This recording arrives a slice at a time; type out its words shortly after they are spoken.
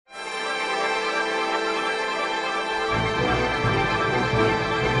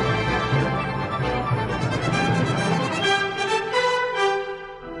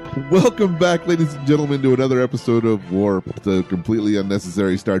Welcome back, ladies and gentlemen, to another episode of Warp, the completely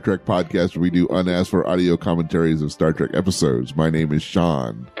unnecessary Star Trek podcast where we do unasked for audio commentaries of Star Trek episodes. My name is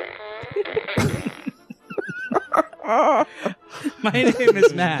Sean. My name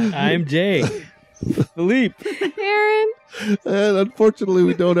is Matt. I'm Jay. Philippe. Aaron. And unfortunately,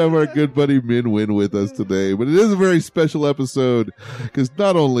 we don't have our good buddy Min Win with us today, but it is a very special episode because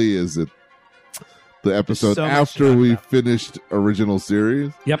not only is it the episode so much after to we talk about. finished original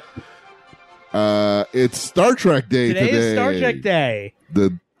series, Yep. It's Star Trek Day today. Today is Star Trek Day.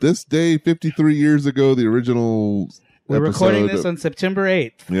 This day, 53 years ago, the original We're episode, recording this on September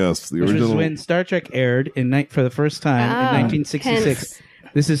 8th, yes, the which original. is when Star Trek aired for the first time in 1966. hence.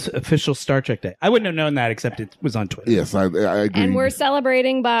 This is official Star Trek Day. I wouldn't have known that except it was on Twitter. Yes, I agree. And we're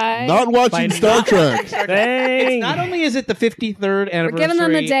celebrating by... not watching By Star not Trek. Dang. Not only is it the 53rd anniversary giving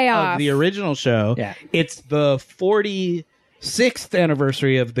them the day of off. the original show, Yeah. it's the 46th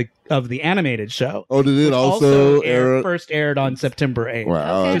anniversary of the animated show. Oh, did it which also air? first aired on September 8th.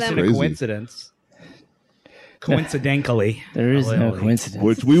 Wow, Okay, that's Just then. in a crazy. coincidence. Coincidentally. There is no Really. coincidence.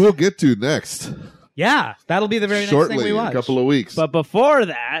 Which we will get to next Yeah, that'll be the very next shortly, thing we in watch. a couple of weeks. But before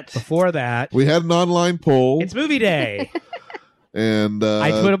that, Before that, We had an online poll, it's movie day. and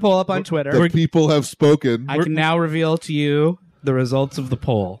I put a poll up on Twitter. the people have spoken. I can now reveal to you the results of the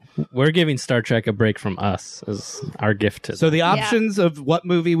poll. We're giving Star Trek a break from us as our gift to So the options of what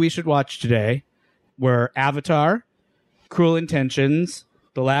movie we should watch today were Avatar, Cruel Intentions,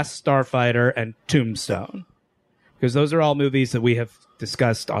 The Last Starfighter, and Tombstone. Because those are all movies that we have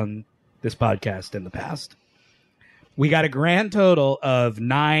discussed on this podcast in the past. We got a grand total of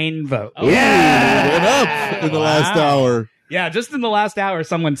 9 votes. Ooh, went up in the last hour. Yeah, just in the last hour,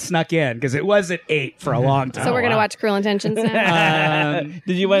 someone snuck in because it was at 8 for a long time. So we're going to watch Cruel Intentions now?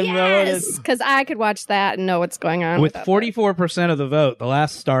 did you want to know Yes, because I could watch that and know what's going on. With without 44% of the vote, The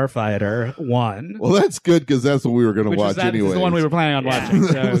Last Starfighter won. Well, that's good because that's what we were going to Which watch is that, anyway. is the one we were planning on watching.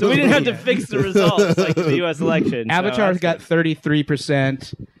 So, So we didn't have to fix the results like the U.S. election. so Avatar's that's got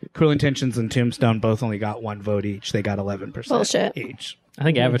 33%. Cruel Intentions and Tombstone both only got 1 vote each. They got 11% Bullshit. each. I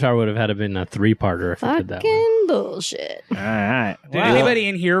think Avatar would have had to been a 3-parter if it did that one. Fucking bullshit. good. All right. Did anybody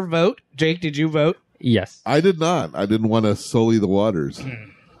in here vote? Jake, did you vote? Yes. I did not. I didn't want to sully the waters.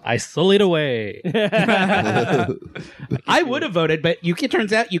 I sullied away. I would have voted, but it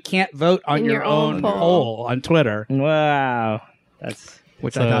turns out you can't vote on In your your own own poll poll. on Twitter, Wow. That's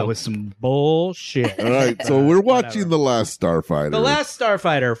which I thought was some bullshit. All right, so we're watching The Last Starfighter. The Last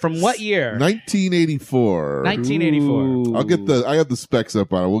Starfighter from what year? 1984. 1984. I got the specs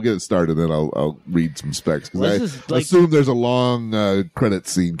up on it. We'll get it started, then I'll read some specs because Well, I this is like- assume there's a long credit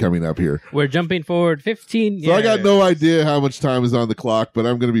scene coming up here. We're jumping forward 15 years. So I got no idea how much time is on the clock, but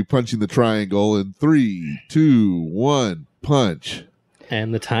I'm going to be punching the triangle in 3, 2, 1, punch.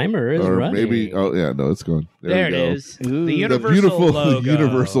 And the timer is Or running. maybe, oh yeah, no, it's going. There we it go. is. Ooh. The The universal the beautiful logo.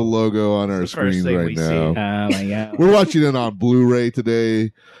 universal logo on our That's the first screens thing right we now. see. oh my god. We're watching it on Blu-ray today,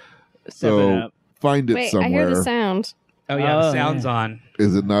 Step it so up. find it Wait, I somewhere. hear the sound. Oh, yeah, the Oh, sound's yeah. on.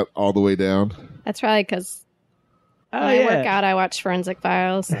 Is it not all the way down? That's probably because when Oh, I work yeah. out, I watch Forensic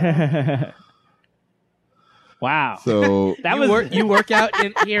Files. Wow. So That you, was you work out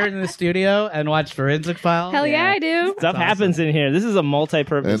here in the studio and watch Forensic Files? Hell yeah, I do. stuff happens in here. This is a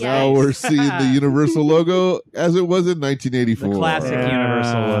multi-purpose. and now we're seeing the Universal logo as it was in 1984. The classic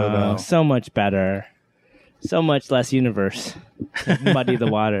Universal logo. So much better. So much less universe. to muddy the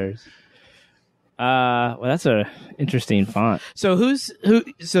waters. Well, that's a interesting font. So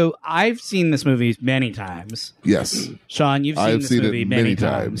So I've seen this movie many times. Yes, Sean, you've seen I've this seen it movie many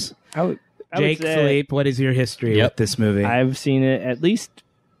times. times. I would Jake, say Philippe, what is your history Yep. with this movie? I've seen it at least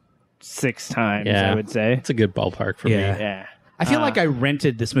 6 times. Yeah. I would say. It's a good ballpark for Yeah. me. Yeah. I feel like I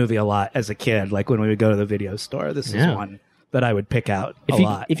rented this movie a lot as a kid. Like when we would go to the video store, this is Yeah. one that I would pick out a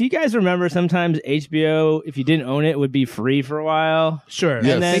lot. If you guys remember, sometimes HBO, if you didn't own it, would be free for a while. Sure, Yes.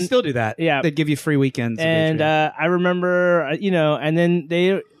 and And they then- still do that. Yeah. They give you free weekends. of And HBO. I remember, and then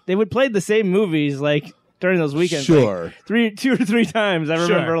they would play the same movies like during those weekends. Sure. like, 2 or 3 times. I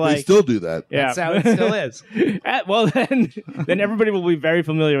remember, They like, still do that. yeah. That's how it still is. Well, then everybody will be very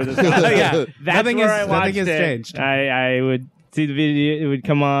familiar with this. Yeah. That's Nothing where has- I watched nothing has it. changed. I would see the video. It would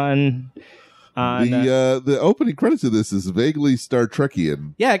come on. The opening credits of this is vaguely Star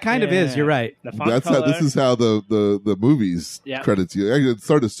Trekian. Yeah, it kind of is. You're right. The font That's color. how. This is how the movies Yeah. credits you. Actually, it's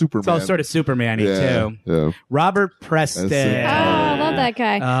sort of Superman. It's all sort of Superman-y, yeah, too. yeah. Robert Preston. That's it. Oh, I love that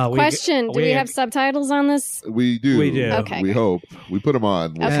guy. Question: Do we have subtitles on this? We do. We do. Okay, We great. hope we put them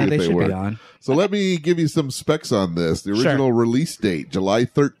on. We'll Okay. see if They they should work. be on. So let me give you some specs on this. The Sure. original release date, July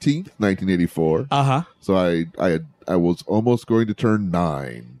 13th, 1984. Uh-huh. So I was almost going to turn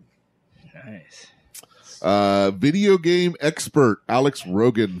 9. Video game expert Alex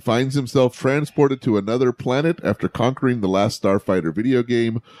Rogan finds himself transported to another planet after conquering the last Starfighter video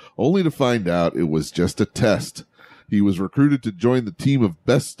game, only to find out it was just a test. He was recruited to join the team of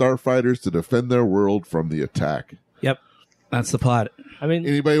best starfighters to defend their world from the attack. Yep. That's the plot. I mean,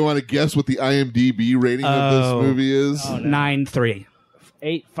 Anybody want to guess what the IMDb rating of this movie is? 9.3.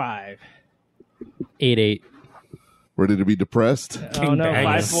 8.5. 8.8. Ready to be depressed? Oh no,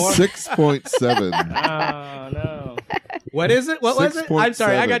 Bangers. 5.4. 6.7. Oh no. What is it? What was it? I'm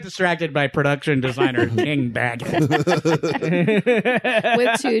sorry, I 6.7. got distracted by production designer King Baggett.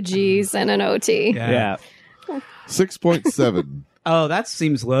 With 2 G's and an OT. Yeah. 6.7. Oh, that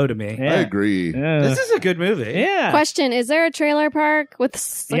seems low to me. Yeah. I agree. This is a good movie. Yeah. Question: is there a trailer park with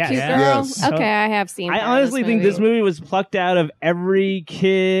a Yes. cute girl? Yes. Okay, I have seen. I part of honestly think this movie was plucked out of every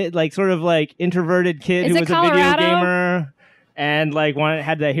kid, like sort of like introverted kid Is who it was a video Colorado? gamer and like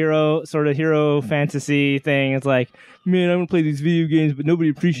had that hero fantasy thing. It's like, man, I'm gonna play these video games, but nobody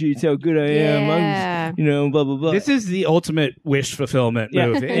appreciates how good I am. Yeah. I'm just, blah blah blah. This is the ultimate wish fulfillment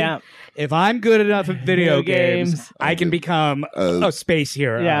movie. Yeah. If I'm good enough at video games, games. I can become a space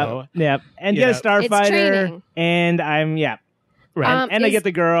hero. Yeah, and You get a know. It's starfighter, training. and I'm Right. and I Is- get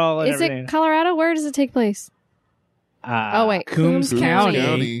the girl. And Is everything. it Colorado? Where does it take place? Oh wait, Coombs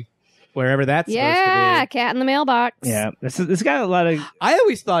County. Wherever that's Yeah, supposed to cat in the mailbox. Yeah, this got a lot of. be. I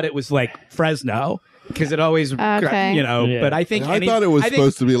always thought it was like Fresno because it always, Okay. Yeah. but I think I thought it was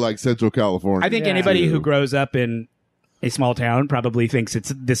supposed to be like Central California. I think Yeah. anybody too. who grows up in a small town probably thinks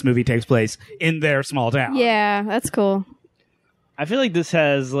this movie takes place in their small town. Yeah, that's cool. I feel like this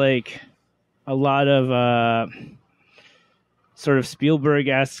has like a lot of sort of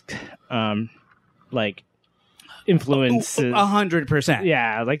Spielberg-esque like influences. 100%.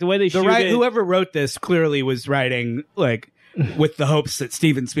 Yeah, like the way they shoot it. Whoever wrote this clearly was writing like with the hopes that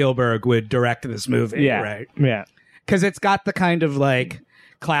Steven Spielberg would direct this movie. Yeah, Right. Yeah, Because it's got the kind of like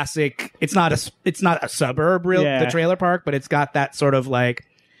classic. It's not a suburb, Yeah. the trailer park, but it's got that sort of like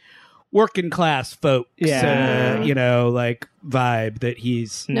working class folks, Yeah. like vibe that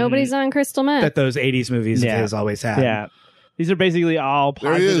he's Nobody's on crystal meth. that those 80s movies Yeah. of his always had. yeah. These are basically all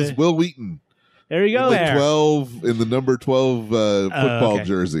There positive. he is, Will Wheaton. There you go. The There. 12 in the number 12 football okay.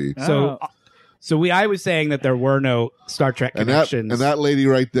 jersey. So, I was saying that there were no Star Trek And connections. that lady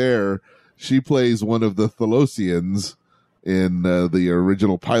right there, she plays one of the Thalosians in the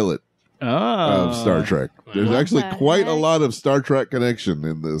original pilot of Star Trek. There's actually the quite a heck? lot of Star Trek connection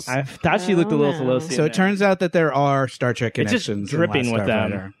in this. I thought she looked a little Oh, no. Thalosian. So it turns out that there are Star Trek It's just connections. dripping in Last with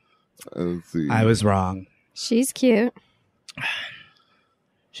them. Starfighter. Let's see. I was wrong. She's cute.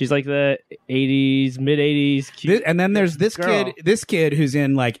 she's like the 80s, mid 80s. And then there's this girl. kid who's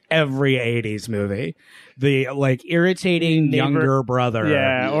in like every 80s movie. The like irritating Neighbor- younger brother.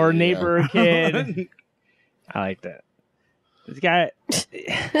 Yeah, or Yeah. neighbor kid. I like that. This guy.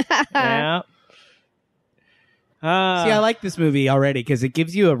 Yeah. See, I like this movie already because it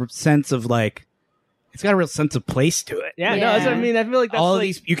gives you a sense of like, it's got a real sense of place to it. Yeah, no, that's what I Yeah. mean. I feel like that's all like,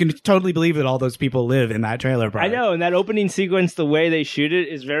 these, you can totally believe that all those people live in that trailer park. I know, and that opening sequence, the way they shoot it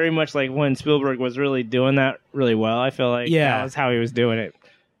is very much like when Spielberg was really doing that really well. I feel like Yeah. that was how he was doing it.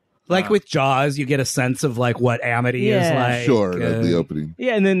 Like with Jaws, you get a sense of like what Amity is Yeah. like. Sure, at the opening.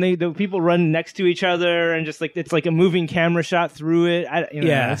 Yeah, and then the people run next to each other, and just like it's like a moving camera shot through it.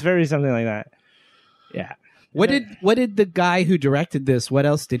 Yeah. it's very something like that. Yeah. What did the guy who directed this? What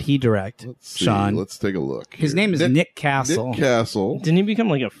else did he direct? Let's see. Sean. Let's take a look. His here. name is Nick Castle. Nick Castle. Didn't he become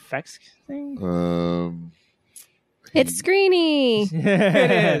like a effects thing? It's Screeny.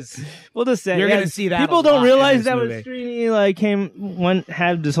 It is. We'll just say You're gonna see that People a don't lot in realize this that movie. was Strini like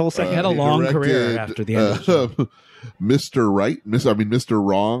had this whole second. He had a he long directed, career after the end of the Mr. Right, Mr.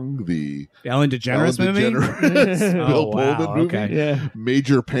 Wrong, the Ellen DeGeneres Ellen movie. DeGeneres Oh, Bill wow, Pullman movie. okay. Yeah.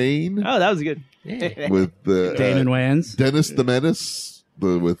 Major Pain Oh, that was good. with the Damon Wayans. Dennis the Menace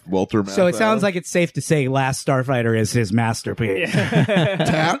with Walter Matthau. So it sounds like it's safe to say Last Starfighter is his masterpiece.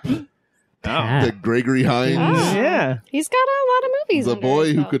 Tap, the Gregory Hines, Ah. Yeah. He's got a lot of movies. The under Boy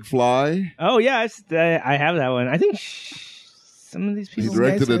his Who belt. Could Fly. Oh yeah, I have that one. I think some of these He people.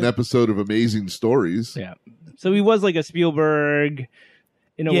 directed guys an episode of Amazing Stories. Yeah. So he was like a Spielberg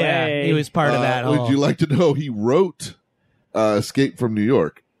in a Yeah, way. he was part of that. Would whole- you like to know he wrote Escape from New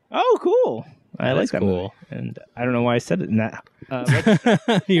York? Oh, cool. I like That's that cool. movie. And I don't know why I said it in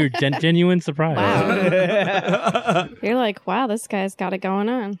that. Your genuine surprise. Wow. You're like, wow, this guy's got it going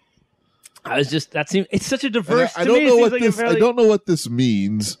on. I was just it's such a And I, diverse. I to don't me, it know seems what like a this. fairly- I don't know what this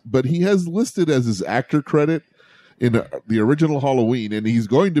means, but he has listed as his actor credit in the original Halloween, and he's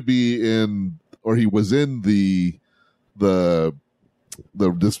going to be in, or he was in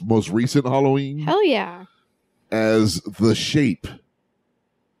this most recent Halloween. Hell yeah. as The Shape.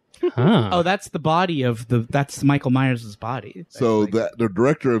 Huh. Oh, that's the body of that's Michael Myers' body. So the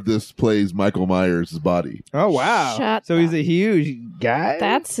director of this plays Michael Myers' body. Oh, wow. Shut so he's up. a huge guy?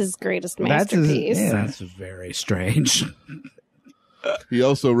 That's his greatest That's his- masterpiece. yeah. That's very strange. He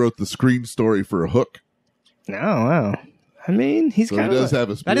also wrote the screen story for Hook. Oh, wow. I mean, he's So he kind does of have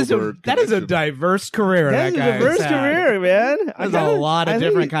a That is Spielberg a connection. diverse career. that's that a guy diverse has had. career, man. There's a lot of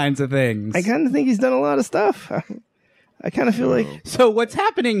different kinds of things. I kind of think he's done a lot of stuff. I kind of feel like So what's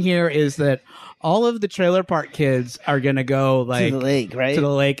happening here is that all of the trailer park kids are gonna go like to the lake, right? to the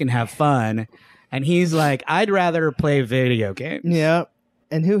lake and have fun, and he's like, "I'd rather play video games." Yeah.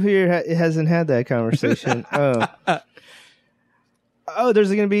 And who here hasn't had that conversation? Oh, there's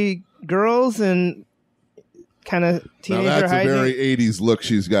going to be girls and kind of Now teenager that's a hiding. very 80s look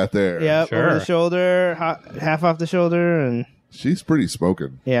she's got there. Yep, Sure. over the shoulder, half off the shoulder, and She's pretty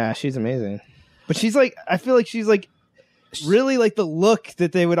spoken. yeah, she's amazing. But she's like, I feel like she's like really like the look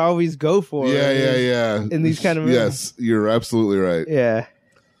that they would always go for. Yeah. in these kind of movies. Yes, you're absolutely right. Yeah.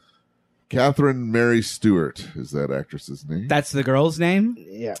 Catherine Mary Stewart is that actress's name. That's the girl's name.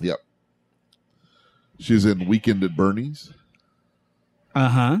 Yeah. Yep. She's in Weekend at Bernie's.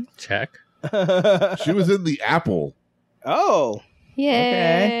 Check. She was in The Apple. Oh,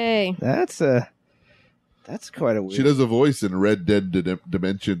 Yay. that's quite a weird. She does a voice in Red Dead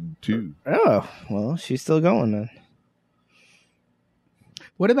Dimension 2. Oh, well, she's still going then.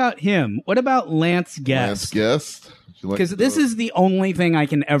 What about him? What about Lance Lance Guest? Guest. Because this is the only thing I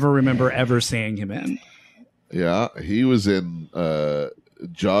can ever remember ever seeing him in. Yeah, he was in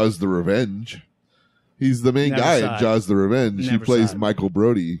Jaws the Revenge. He's the main Never guy saw in it. Jaws the Revenge. Never he plays saw it. Michael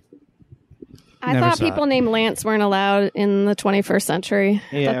Brody. I Never thought saw people it. named Lance weren't allowed in the 21st century.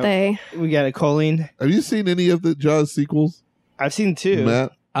 Yeah. But they. We got a Colleen. Have you seen any of the Jaws sequels, I've seen two.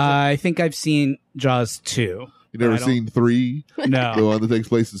 Matt? I think I've seen Jaws 2. You never I don't- seen 3? The No. one that takes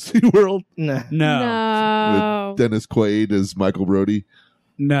place in SeaWorld? No. No. No. With Dennis Quaid as Michael Brody.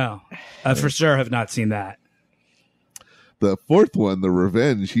 No. I for sure have not seen that. The fourth one, The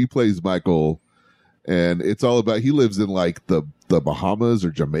Revenge, he plays Michael, and it's all about, he lives in like the Bahamas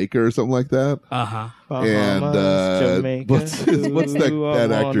or Jamaica or something like that. Uh-huh. And, Jamaica. what's that Ooh, I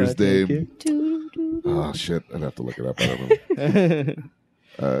actor's wanna name? Doo-doo-doo. Oh, shit. I'd have to look it up. I don't know. take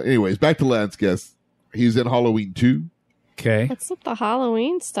you. Anyways, back to Lance Guest. He's in Halloween 2. Okay. What's with the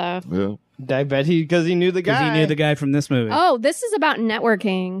Halloween stuff? Yeah. I bet because he knew the Because guy. he knew the guy from this movie. Oh, this is about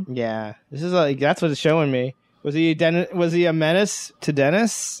networking. Yeah, this is like that's what it's showing me. Was he a menace to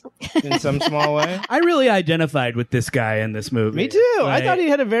Dennis in some small way? I really identified with this guy in this movie. Me too. Like- I thought he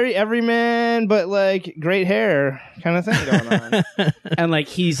had a very everyman, but like great hair kind of thing going on. and like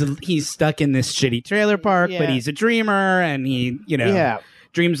he's stuck in this shitty trailer park, but Yeah. he's a dreamer, and he Yeah.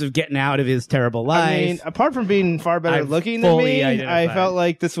 dreams of getting out of his terrible life. I mean, apart from being far better I've looking than fully me, I identified. felt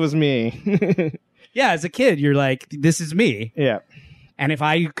like this was me. yeah, as a kid, you're like, this is me. Yeah. And if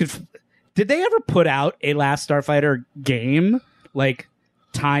I could, did they ever put out a Last Starfighter game, like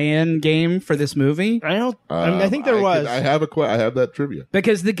tie-in game for this movie? I don't. I think there was. I have that trivia.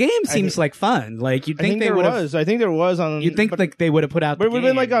 Because the game seems think- like fun. Like you'd I think think they there would have. was. I think there was on. You'd think but, like they would have put out. but the it would have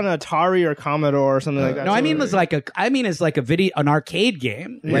been game. like on Atari or Commodore or something like that. No, I So- mean as like a video, an arcade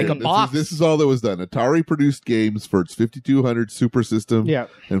game, like a This box. This is all that was done. Atari produced games for its 5200 Super System Yeah.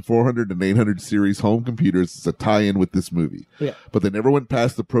 and 400 and 800 series home computers as a tie-in with this movie. Yeah. But they never went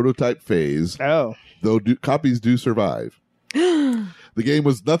past the prototype phase, Oh. though copies do survive. The game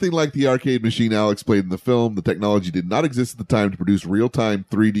was nothing like the arcade machine Alex played in the film. The technology did not exist at the time to produce real-time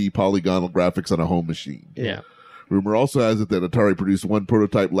 3D polygonal graphics on a home machine. Yeah. Rumor also has it that Atari produced one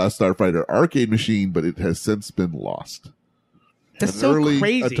prototype Last Starfighter arcade machine, but it has since been lost. That's An so early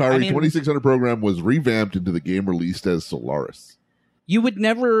crazy. Atari I mean, 2600 program was revamped into the game released as Solaris. you would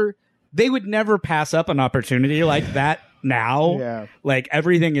never. They would never pass up an opportunity like that now. Yeah. Like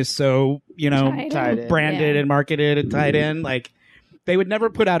everything is so Tied in. branded Yeah. and marketed and tied in. Like they would never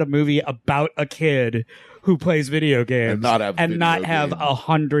put out a movie about a kid who plays video games And not have video not have game.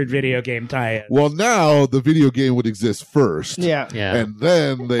 100 video game tie-ins. Well, now the video game would exist first. Yeah. Yeah. And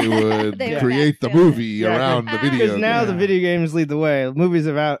then they would They would create the backfill it. movie Yeah, around the video Because game. now the video games lead the way. Movies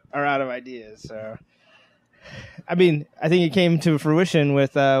are out of ideas. So, I mean, I think it came to fruition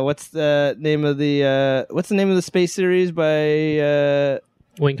with what's the name of the space series by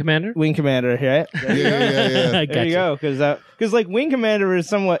Wing Commander? Wing Commander? Right? Yeah, yeah, yeah. I There you go. Because like Wing Commander is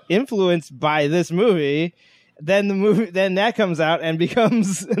somewhat influenced by this movie. Then that comes out and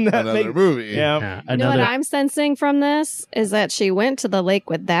becomes Another movie. Yeah. Yeah, You know what another. I'm sensing from this is that she went to the lake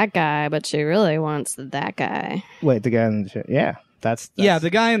with that guy, but she really wants that guy. Wait, the guy in the show. Yeah. That's yeah, the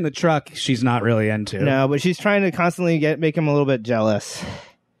guy in the truck, she's not really into. No, but she's trying to constantly make him a little bit jealous,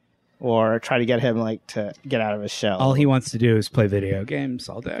 or try to get him like to get out of his shell. All he wants to do is play video games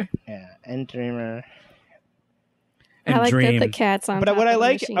all day. Yeah, and dreamer. And I like dream. that the cat's on. But top what I of the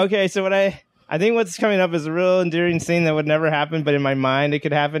like, machine. okay, so what I think what's coming up is a real endearing scene that would never happen, but in my mind it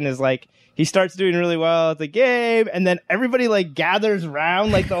could happen, is like he starts doing really well at the game, and then everybody like gathers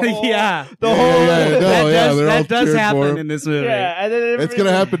around, like the whole Yeah. the whole That does happen in this movie. yeah, and then It's going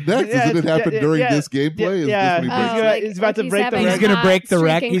to happen next. Yeah, Isn't it happen during this gameplay? Yeah, Is this when he breaks he's about to he's break the having He's record. gonna break the Hot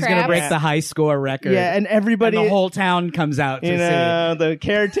record. shrinking He's gonna break crabs. the high score record. Yeah, and everybody, and the whole town comes out to you know, the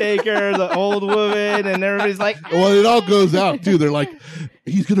caretaker, the old woman, and everybody's like, Well, it all goes out too. They're like,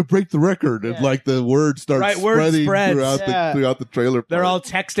 he's gonna break the record, and like the word starts Right, word spreading spreads. throughout the trailer. They're all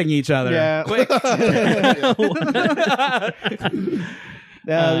park. texting each other. Yeah. Quick.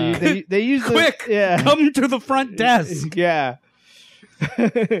 they use Quick. yeah, Come to the front desk. yeah.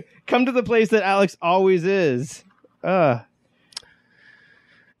 Come to the place that Alex always is.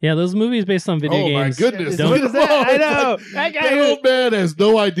 Yeah, those movies based on video Oh my games. goodness! Don't- What is that? I know. That guy The old man has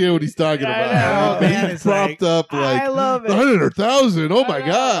no idea what he's talking I about. know. Man, He's it's propped up like I love it. 100,000. Oh my That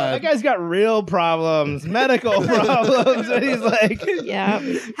god! guy's got real problems, medical problems, and he's like, Yeah.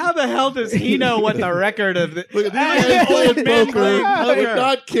 How the hell does he know what the record of the Look at these guys playing men poker. playing poker. Would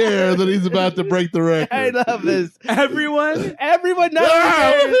not care that he's about to break the record. I love this. everyone? Everyone knows.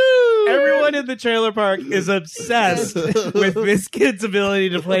 Ah, it. woohoo! Everyone in the trailer park is obsessed with this kid's ability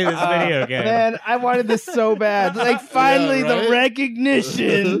to play this video game. Man, I wanted this so bad. Like, finally, Yeah, right? the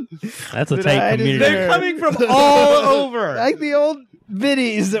recognition. That's a That tight I community. deserve. They're coming from all over. Like the old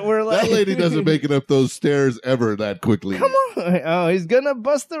biddies that were like, That lady doesn't make it up those stairs ever that quickly. Come on. Oh, he's going to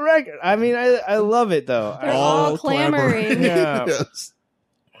bust the record. I mean, I love it, though. They're all clamoring. Yeah. Yes.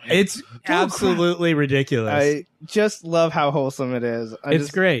 It's absolutely ridiculous. I just love how wholesome it is.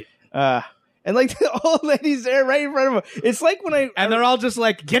 It's great. And like the old lady's there right in front of him. It's like when And they're all just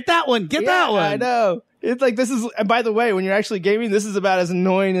like, get that one, get that one. I know. It's like this is. And by the way, when you're actually gaming, this is about as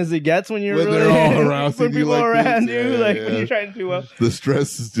annoying as it gets when you're When really, they're all harassing when you people like around this. you, Yeah, like yeah. when you're trying to do well. The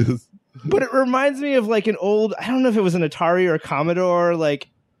stress is just. But it reminds me of like an old. I don't know if it was an Atari or a Commodore like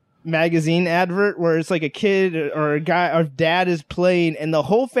magazine advert where it's like a kid or a guy or dad is playing and the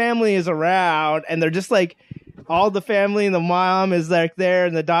whole family is around and they're just like. All the family and the mom is like there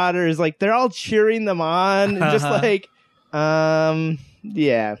and the daughter is like they're all cheering them on and just like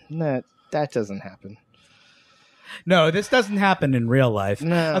yeah, that doesn't happen. No, this doesn't happen in real life.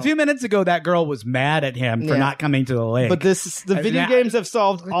 No. A few minutes ago, that girl was mad at him for Yeah. not coming to the lake. But the video Yeah. games have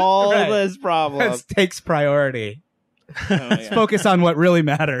solved all Right. this problem. This takes priority. Oh, Let's yeah. focus on what really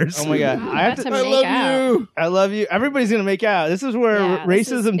matters. Oh my god, I have Not to. to I make love out. you. I love you. Everybody's gonna make out. This is where Yeah,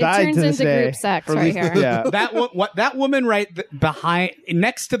 racism it died turns to this into day. group sex Or at right least- here. Yeah, That woman right behind,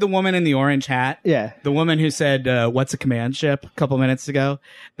 next to the woman in the orange hat, yeah. the woman who said, "What's a command ship?" a couple minutes ago.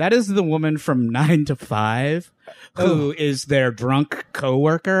 That is the woman from 9 to 5, who is their drunk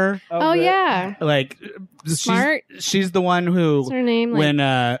coworker. Oh, really? yeah. Like, Smart. She's the one who, What's her name?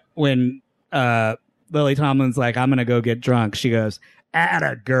 Like, when Lily Tomlin's like, "I'm gonna go get drunk," she goes,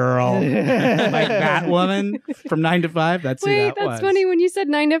 "Atta girl," like that woman from 9 to 5. That's who wait, that that's was. funny. When you said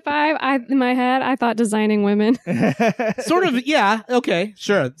 9 to 5, in my head, I thought designing women. Sort of, yeah. Okay,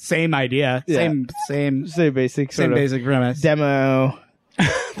 sure. Same idea. Yeah. Same Say basic sort same of basic premise. demo. They're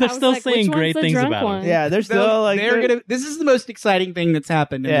I was still like, saying which great one's the things drunk about one? him. Yeah, they're still like they're gonna. This is the most exciting thing that's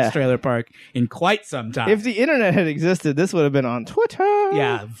happened in Yeah. this trailer park in quite some time. If the internet had existed, this would have been on Twitter.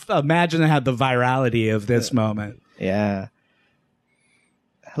 yeah, imagine how the virality of this moment. Yeah.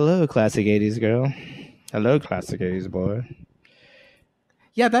 Hello, classic 80s girl. Hello, classic 80s boy.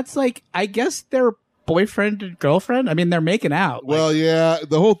 Yeah, that's like, I guess their boyfriend and girlfriend. I mean, they're making out. Like, Well, yeah.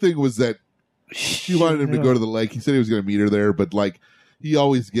 The whole thing was that she wanted him to go to the lake. He said he was going to meet her there, but like he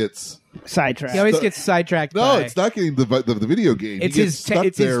always gets. Sidetrack. he always gets sidetracked. No, by, it's not getting the video game. It's he gets his- stuck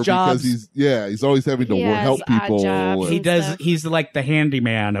it's his there jobs. because he's always having to He has help odd people. jobs. He and does. stuff. He's like the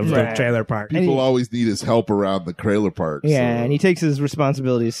handyman of the Right. trailer park. people always need his help around the trailer park. Yeah, so. and he takes his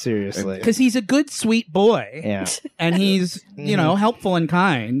responsibilities seriously. Because he's a good, sweet boy. Yeah. And he's, helpful and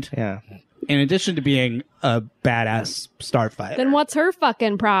kind, Yeah. in addition to being a badass starfighter. Then what's her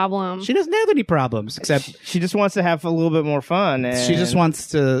fucking problem? She doesn't have any problems, except She just wants to have a little bit more fun and she just wants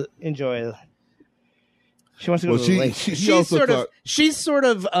to. enjoy. She wants to go Well, to the lake. she also thought, She's sort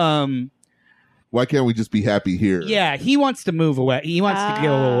of. why can't we just be happy here? Yeah, he wants to move away. He wants to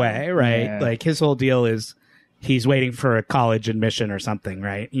go away, right? Yeah. Like his whole deal is he's waiting for a college admission or something,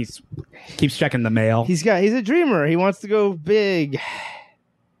 right? He's keeps checking the mail. He's a dreamer. He wants to go big.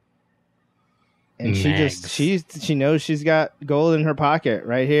 And Mags. she knows she's got gold in her pocket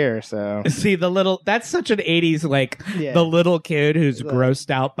right here. So See that's such an 80s Yeah. the little kid who's grossed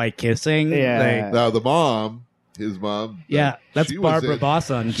out by kissing. Yeah. Now his mom. Yeah, that's she was Barbara in-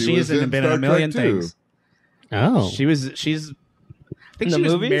 Bosson. she She's was in been Star in a million Trek, too. things. Oh. She's I think In she the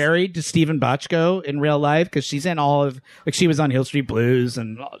was movies? married to Stephen Bochco in real life because she's in all of she was on Hill Street Blues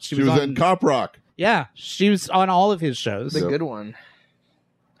and She was in Cop Rock. Yeah, she was on all of his shows. the good one.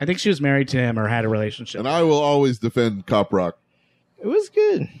 I think she was married to him or had a relationship. And I will always defend Cop Rock. It was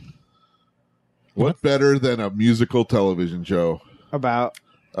good. What better than a musical television show About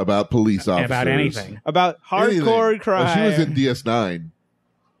police officers? about anything. hardcore Anything. crime. Oh, she was in DS9.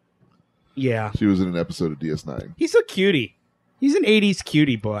 Yeah, She was in an episode of DS9. he's a cutie. He's an 80s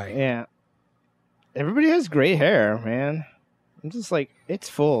cutie boy. Yeah. Everybody has great hair, man. I'm just like, it's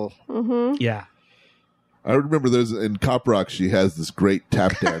full. Mm-hmm. Yeah. I remember there's in Cop Rock. She has this great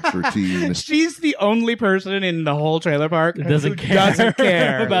tap dance routine. She's the only person in the whole trailer park who Doesn't care doesn't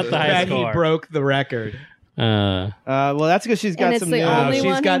care about the high that score. he broke the record. Well, that's because she's got And it's some the news. only She's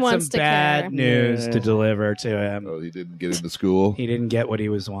one who got wants some to bad care. news Yeah. to deliver to him. Oh, he didn't get into school. He didn't get what he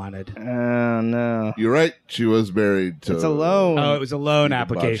was wanted. Oh, no. You're right. She was married to. It's a loan. Oh, it was a loan Stephen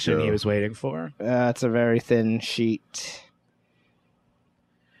application Bochco. he was waiting for. It's a very thin sheet.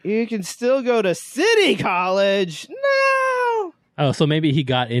 You can still go to City College. No. Oh, so maybe he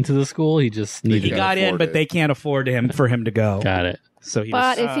got into the school. He just He He needed. can't got in, afford but it. they can't afford for him to go. Got it. So he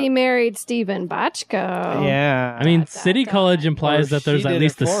But was, if he married Stephen Bochco, Yeah. I mean, City College implies Or that there's she at did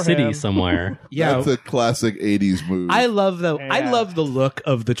least it a for city him. somewhere. yeah. That's a classic '80s move. I love the Yeah. look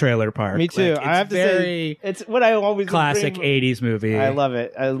of the trailer park. Me too. Like, I have to very say, it's what I always classic bring- 80s movie. I love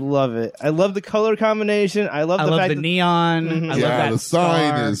it. I love it. I love the color combination. I love I the love fact the that neon. Mhm. I love yeah, that the sign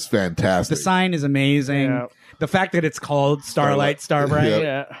star. is fantastic. The sign is amazing. Yeah. The fact that it's called Starlight Starbright. Yep.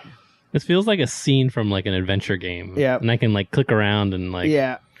 Yeah. It feels like a scene from like an adventure game. Yeah. And I can like click around and like.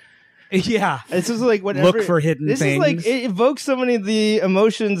 Yeah. Yeah. It's just like whatever. Look for hidden this things. is like it evokes so many of the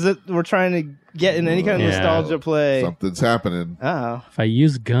emotions that we're trying to get in any kind of Yeah. nostalgia play. Something's happening. Oh, If I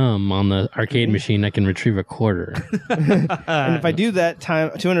use gum on the arcade machine, I can retrieve a quarter. and if I do that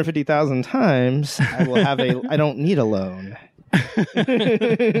time 250,000 times, I will have a. I don't need a loan.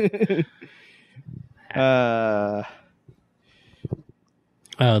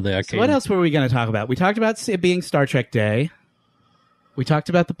 Oh, the arcade. So what else were we going to talk about? We talked about it being Star Trek Day. We talked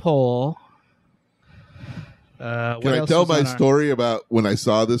about the poll. What Can I else tell was my on our- story about when I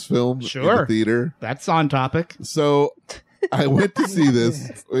saw this film in Sure. the theater? That's on topic. So I went to see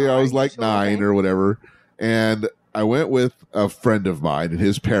this. I was like 9 or whatever, and I went with a friend of mine and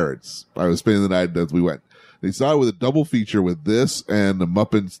his parents. I was spending the night as we went. They saw it with a double feature with this and the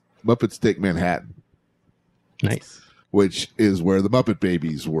Muppets Take Manhattan, Nice. which is where the Muppet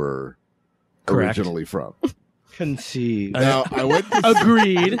Babies were Correct. originally from. Conceived. Now I went to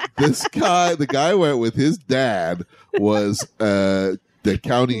Agreed. this guy. The guy I went with. His dad was the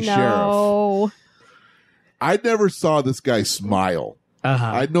county sheriff. no. I never saw this guy smile. Uh-huh.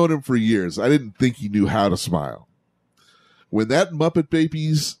 I'd known him for years. I didn't think he knew how to smile. When that Muppet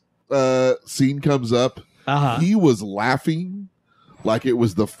Babies scene comes up, Uh-huh. he was laughing like it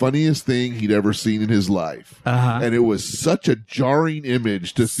was the funniest thing he'd ever seen in his life. Uh-huh. And it was such a jarring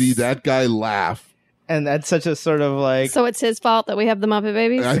image to see that guy laugh. And that's such a sort of like. So it's his fault that we have the Muppet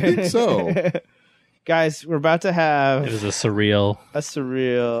Babies? I think so. Guys, we're about to It have was a surreal. a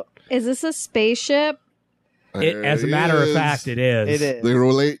surreal. Is this a spaceship? As a matter of fact, it is. It is. The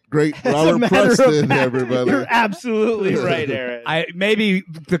late, great As a Robert matter of Preston, fact, everybody. You're absolutely right, Aaron. Maybe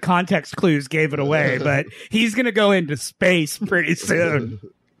the context clues gave it away, but he's going to go into space pretty soon.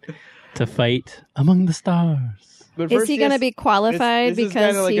 To fight among the stars. But Is first he going to has- be qualified this is because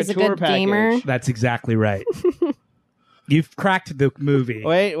kinda like he's a a tour good package. gamer? That's exactly right. You've cracked the movie.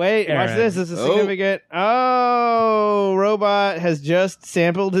 Wait, watch Aaron. this. This is Oh. significant. Oh, Robot has just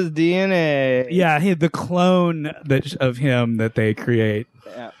sampled his DNA. Yeah, the clone of him that they create.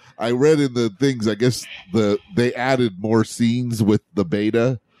 I read in the things, I guess they added more scenes with the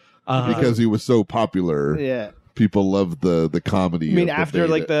beta because he was so popular. Yeah. People loved the comedy. You mean of the after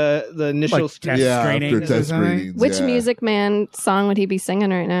beta. like the initial Like test yeah, screenings after or test something? screenings. Which yeah. Music Man song would he be singing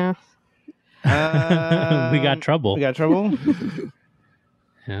right now? We got trouble. We got trouble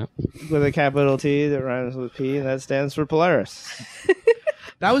Yeah. with a capital T that rhymes with P, and that stands for Polaris.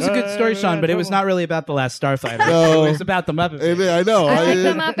 That was a good story, Sean, but it was not really about the Last Starfighter. No. It was about the Muppet. And I know. I like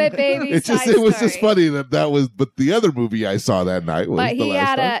the Muppet Babies. It was just funny that was. But the other movie I saw that night was But the he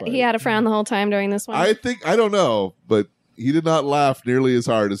Last had Starfighter. he had a frown the whole time during this one. I don't know, but he did not laugh nearly as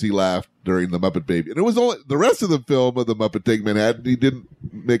hard as he laughed during the Muppet Baby. And it was only the rest of the film of the Muppet Take Manhattan, he didn't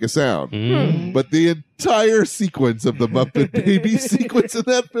make a sound. But the entire sequence of the Muppet Baby sequence in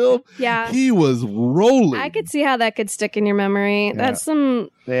that film, he was rolling. I could see how that could stick in your memory. Yeah. That's some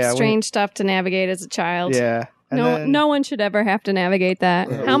strange stuff to navigate as a child. Yeah. No one should ever have to navigate that.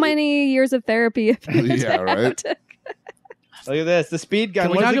 How many years of therapy have you Yeah, right. Look at this. The speed gun.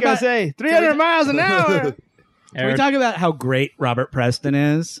 Can we What's talk it going about- to say? 300 miles an hour. Can we talk about how great Robert Preston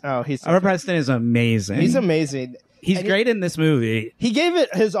is? Oh, Robert Preston is amazing. He's amazing. He's great in this movie. He gave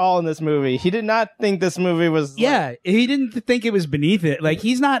it his all in this movie. He did not think this movie was. Yeah, he didn't think it was beneath it. Like,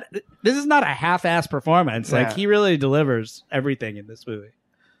 he's not. This is not a half-ass performance. Like, Yeah. he really delivers everything in this movie.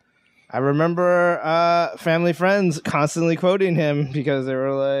 I remember family friends constantly quoting him because they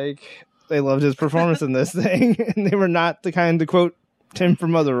were like, they loved his performance in this thing, and they were not the kind to quote him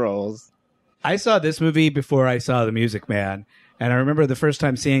from other roles. I saw this movie before I saw The Music Man, and I remember the first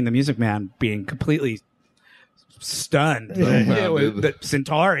time seeing The Music Man being completely stunned that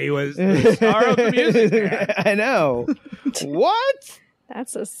Centauri was the star of The Music Man. I know. What?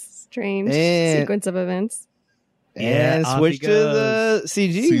 That's a strange And- sequence of events. And off switch he to the goes.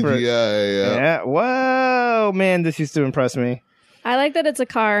 CG. CGI, yeah. Whoa, man, this used to impress me. I like that it's a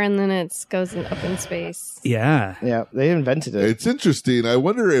car and then it goes up in space. Yeah. Yeah, they invented it. It's interesting. I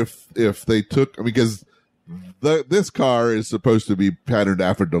wonder if they took, because this car is supposed to be patterned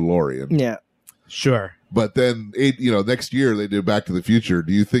after DeLorean. Yeah. Sure. But then, next year they do Back to the Future.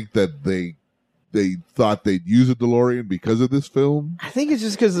 Do you think that they thought they'd use a DeLorean because of this film? I think it's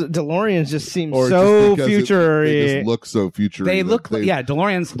just because DeLoreans just seem Or so just because future. they just look so future. They look like,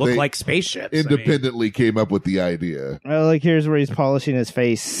 DeLoreans look they like spaceships. I mean. independently came up with the idea. Well, like here's where he's polishing his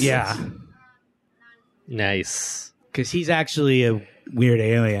face. Yeah. Nice. Because he's actually a weird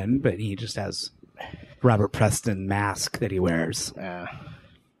alien, but he just has Robert Preston mask that he wears. Yeah.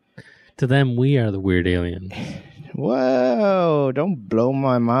 To them, we are the weird alien. Whoa! Don't blow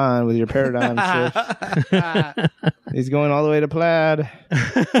my mind with your paradigm shift. He's going all the way to plaid.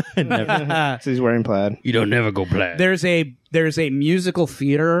 Never. So he's wearing plaid. You don't never go black. There's a musical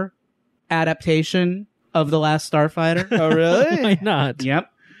theater adaptation of The Last Starfighter. Oh, really? Why not? Yep.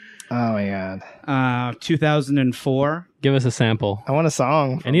 Oh my god! 2004. Give us a sample. I want a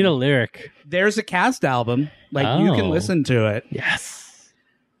song. I need a lyric. There's a cast album. Like, you can Oh. listen to it. Yes.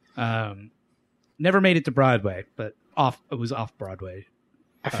 Never made it to Broadway, but it was off Broadway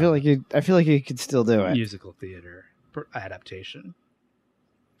I feel like you could still do it. musical theater adaptation.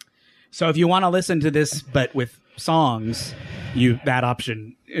 So if you want to listen to this, but with songs, that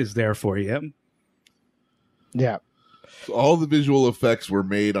option is there for you. Yeah. All the visual effects were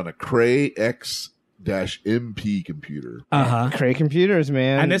made on a Cray X-MP computer. Cray computers,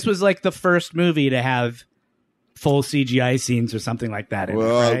 man. And this was like the first movie to have full CGI scenes or something like that in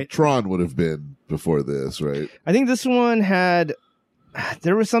Well, it, right? Tron would have been before this, right? I think this one had.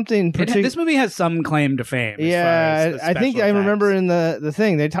 There was something particular. This movie has some claim to fame. As Yeah, far as the I think special I effects. remember in the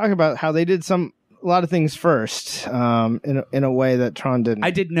thing they talk about how they did a lot of things first, in a way that Tron didn't.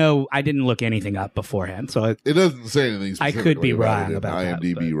 I didn't look anything up beforehand, so It doesn't say anything I specifically could be about wrong it in about that,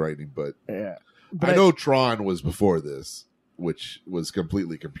 IMDb but- writing, but Yeah. I know Tron was before this, which was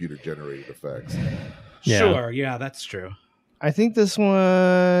completely computer generated effects. Yeah. sure, yeah, that's true. I think this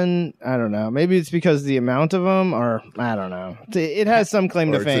one, I don't know. Maybe it's because the amount of them, or I don't know. It has some claim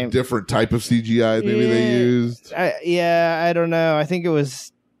Or to it's fame. a different type of CGI maybe they Yeah. used. I don't know. I think it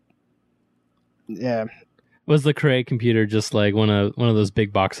was. Yeah, Was the Cray computer just like one of those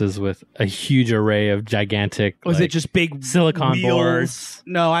big boxes with a huge array of gigantic? Was like, it just big silicon wheels? boards?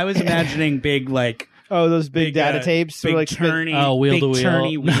 No, I was imagining big like oh, those big data tapes, big were like turny, wheel big to wheel?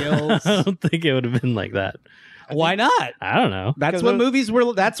 turny wheels. I don't think it would have been like that. Why not? I don't know. That's 'Cause what those- movies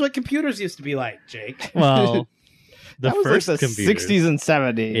were. That's what computers used to be like, Jake. Well, the that was first like the computers. 60s and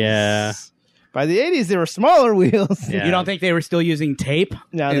 70s. Yeah. By the 80s, they were smaller wheels. Yeah. You don't think they were still using tape?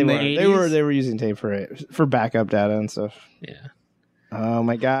 No, in they the weren't. 80s? They were using tape for backup data and stuff. Yeah. Oh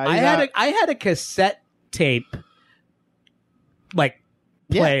my god! I had a cassette tape, like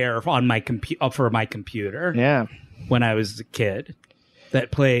Yeah. player on my for my computer yeah. when I was a kid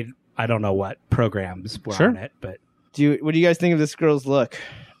that played. I don't know what programs were Sure. on it, but What do you guys think of this girl's look?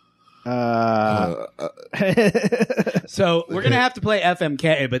 so we're gonna have to play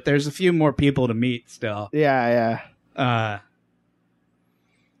FMK. But there's a few more people to meet still. yeah.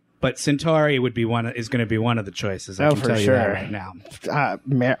 But Centauri is going to be one of the choices. I Oh, can for tell you that sure. right now.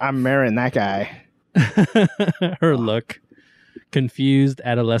 I'm marrying that guy. Her look. Confused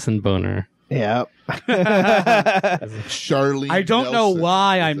adolescent boner. Yeah. Charlene. I don't know Nelson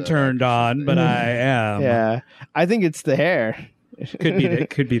why is I'm that turned on, but I am. Yeah. I think it's the hair.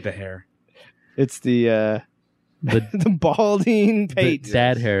 Could be the hair. It's the the balding The pate.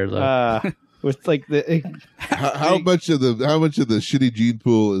 dad hair look. With like the How much of the shitty gene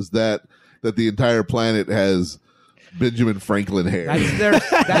pool is that the entire planet has Benjamin Franklin hair?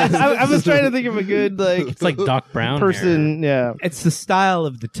 I was trying to think of a good like It's like Doc Brown person. Yeah, It's the style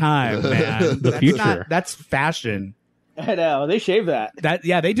of the time, man. The future. That's fashion. I know they shave that.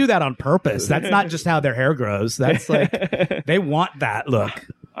 They do that on purpose. That's not just how their hair grows. That's like they want that look.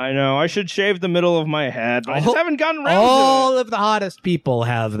 I know. I should shave the middle of my head. But I just haven't gotten around All of the hottest people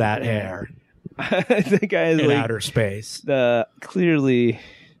have that hair to it. The guy is in like outer space. the clearly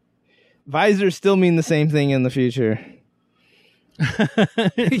visors still mean the same thing in the future.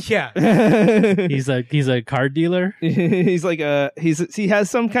 Yeah. He's a car dealer. He's like he has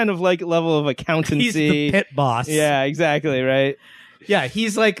some kind of like level of accountancy. He's the pit boss. Yeah, exactly, right. Yeah,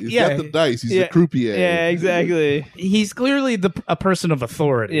 he's like He's got the dice. He's Yeah. a croupier. Yeah, exactly. he's clearly a person of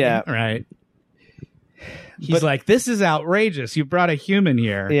authority. Yeah. Right. He's like, this is outrageous. You brought a human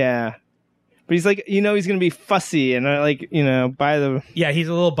here. Yeah. But he's like, he's going to be fussy and like, by the Yeah, he's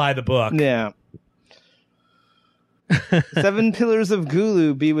a little by the book. yeah. 7 pillars of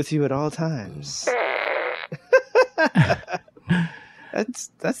Gulu be with you at all times.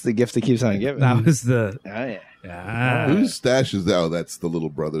 That's the gift that keeps on giving. That was the Oh yeah. yeah. Whose stash is that? Oh, that's the little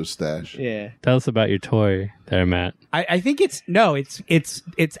brother's stash. Yeah. Tell us about your toy there, Matt. I think it's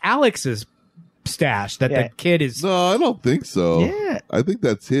Alex's stash that Yeah. the kid is. No, I don't think so. Yeah. I think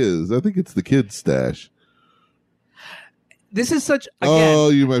that's his. I think it's the kid's stash. This is such again Oh,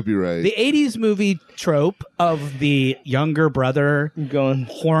 you might be right. the 80s movie trope of the younger brother I'm going.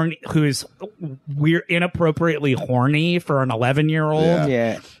 horny who's weird inappropriately horny for an 11-year-old. Yeah.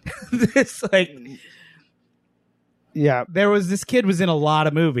 Yeah. This like Yeah. this kid was in a lot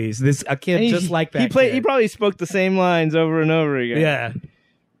of movies. A kid And just like that. He kid. probably spoke the same lines over and over again. Yeah.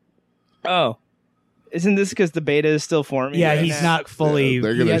 Oh. Isn't this because the beta is still forming? Yeah, right he's now? not fully.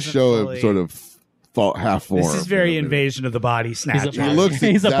 They're he going to hasn't show fully- him sort of half form. This is very Invasion of the Body Snatcher. He looks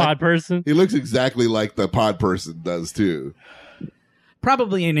He's a exact- pod person. He looks exactly like the pod person does too.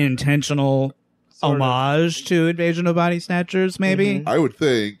 Probably an intentional Sort of. homage to Invasion of Body Snatchers, maybe. I would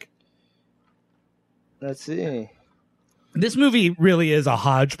think. Let's see. This movie really is a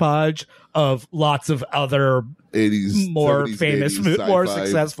hodgepodge of lots of other 80s, more 70s, famous, 80s more sci-fi.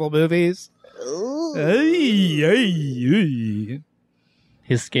 successful movies. Hey, hey, hey.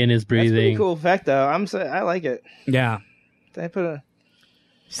 His skin is That's a pretty breathing. cool effect, though. I like it. Yeah. Did I put a?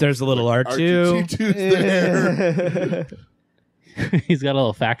 There's a little R2. R2-D2's there. He's got a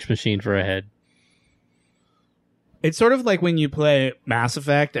little fax machine for a head. It's sort of like when you play Mass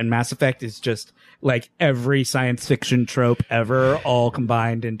Effect, and Mass Effect is just like every science fiction trope ever all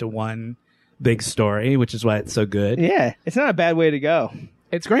combined into one big story, which is why it's so good. Yeah, it's not a bad way to go.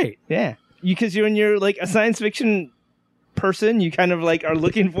 It's great. Yeah, because when you're like a science fiction person, you kind of like are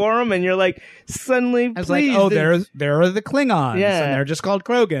looking for them, and you're like suddenly I was like, pleased oh, that- there are the Klingons, Yeah. and they're just called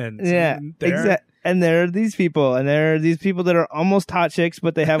Krogans. yeah, and they're- exactly. And there are these people, and there are these people that are almost hot chicks,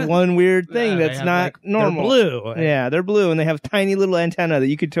 but they have one weird thing they that's have, not like, normal. They're blue. Yeah, they're blue, and they have tiny little antenna that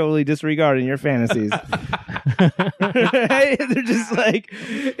you could totally disregard in your fantasies. Right? They're just like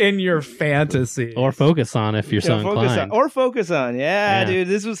In your fantasy. Or focus on if you're so inclined. focus on. Yeah, Yeah. dude,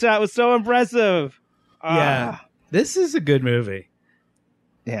 this shot was so impressive. Yeah. This is a good movie.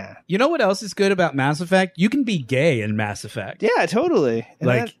 Yeah. You know what else is good about Mass Effect? You can be gay in Mass Effect. Yeah, totally. And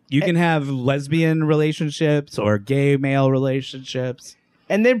Like, that- you can have lesbian relationships or gay male relationships.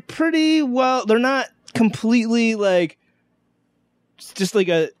 and they're pretty well, they're not completely like just like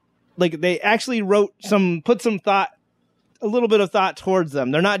they actually put some thought, a little bit of thought towards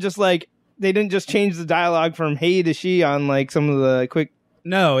them. They're not just like, they didn't just change the dialogue from he to she on like some of the quick.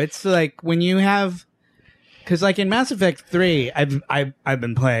 No, it's like when you have, because like in Mass Effect 3, I've been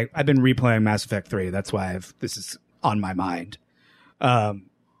replaying Mass Effect 3. That's why this is on my mind.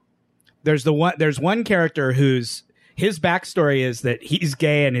 There's one character whose his backstory is that he's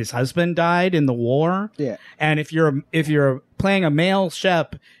gay and his husband died in the war. Yeah. And if you're playing a male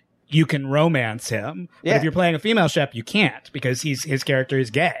Shep, you can romance him. But Yeah. if you're playing a female Shep, you can't because his character is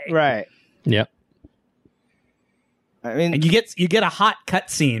gay. Right. Yep. I mean, And you get a hot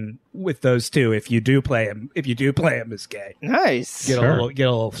cutscene with those two if you do play him as gay. nice. Get Sure. a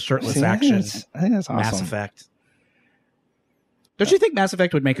little shirtless See, I think action. that's- I think that's awesome. Mass Effect. Don't you think Mass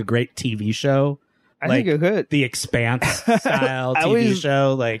Effect would make a great TV show? I think it could. The Expanse style I TV always-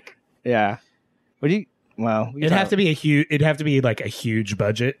 show, like Yeah. Well, It'd have to be it'd have to be like a huge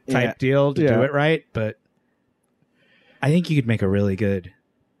budget type Yeah. deal to Yeah. do it right, but I think you could make a really good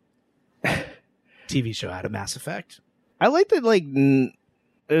TV show out of Mass Effect. I like that. Like,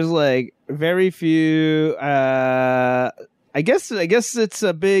 there's like very few. I guess it's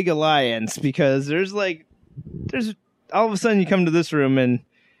a big alliance because there's all of a sudden you come to this room and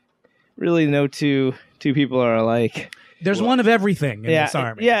really no two people are alike. There's one of everything in this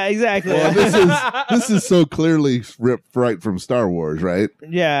army. Yeah, exactly. Well, this is so clearly ripped right from Star Wars, right?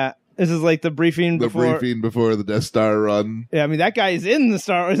 Yeah, this is like the briefing The before. briefing before the Death Star run. Yeah, I mean that guy is in the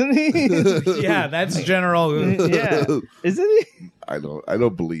Star Wars, isn't he? Yeah, that's General. Yeah, isn't he? I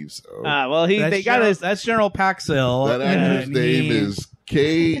don't believe so. Well, That's that's General Paxil. that actor's and name he- is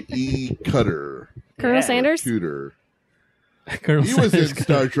K.E. Cutter. Colonel Yeah. Sanders? Cutter. Colonel He was in Sanders.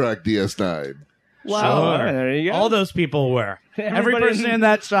 Star Trek DS9. Wow, Sure. there you go. All those people were. Every Everybody person in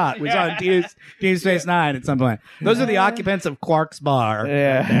that shot was on Deep Space Nine at some point. Those are the occupants of Quark's bar.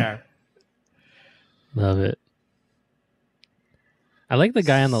 Yeah. right there. Love it. I like the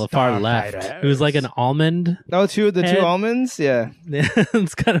guy on the far left Starfighters. who's like an almond. Oh, two Head. almonds. Yeah.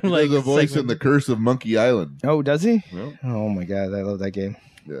 It's kind of like There's a voice in segment- The Curse of Monkey Island. Oh, does he? Well, Oh my god, I love that game.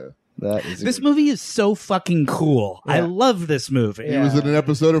 yeah. That is This movie is so fucking cool. I Yeah. love this movie. He was in an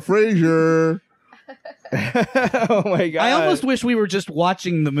episode of Frasier. Oh my god! I almost wish we were just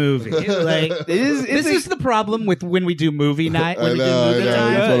watching the movie. Like, this is the problem with when we do movie night. When I we do know. movie I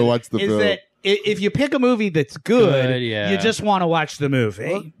time, just want to watch the is film. that if you pick a movie that's good, Good, yeah. you just want to watch the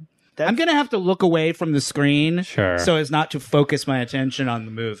movie. Well, that's- I'm gonna have to look away from the screen, Sure. so as not to focus my attention on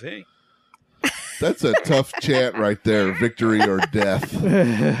the movie. That's a tough chant right there. Victory or death.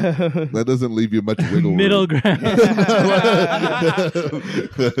 That doesn't leave you much wiggle room. middle ground.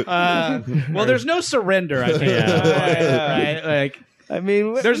 Well, there's no surrender. I think. Yeah. Right? Like, I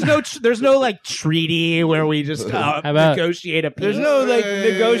mean, there's no like treaty where we just about- negotiate a peace. there's no like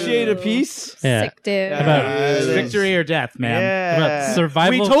negotiate a peace. Yeah. Sick dude. How about It's victory or death, man. Yeah. about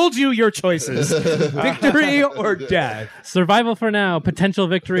survival? We told you your choices: victory or death. Survival for now, potential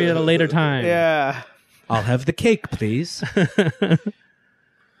victory at a later time. Yeah, I'll have the cake, please.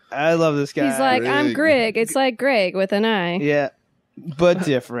 I love this guy. He's like, I'm Greg. Greg. It's like Greg with an I. yeah, but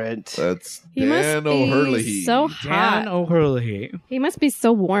different. That's He Dan must be O'Hurley. so Dan hot. O'Hurley. He must be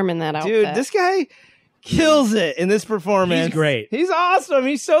so warm in that outfit. Dude, this guy kills it in this performance. He's great. He's awesome.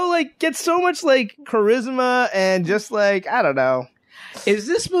 He's so like gets so much like charisma and just like I don't know. Is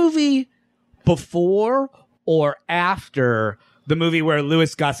this movie before or after the movie where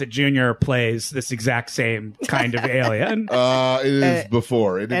Louis Gossett Jr. plays this exact same kind of alien? It is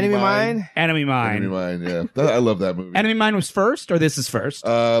before Enemy Mine. Enemy Mine. Enemy Mine. Yeah, I love that movie. Enemy Mine was first, or this is first?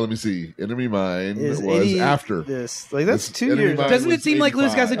 Let me see. Enemy Mine Is was 80 after. this. Like that's This 2 Enemy years. Mine Doesn't it was seem like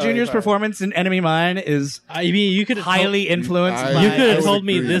Louis 85. Gossett Jr.'s 85. performance in Enemy Mine is I mean, you could have highly influenced I- by? You could I have would told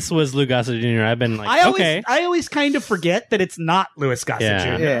me agree. this was Lou Gossett Jr. I've been like, I always kind of forget that it's not Louis Gossett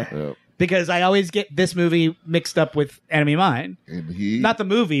Yeah. Jr. Yeah. Yeah. because I always get this movie mixed up with Enemy Mine. And he Not the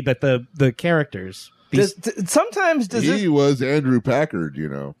movie, but the characters. Sometimes does he this was Andrew Packard. You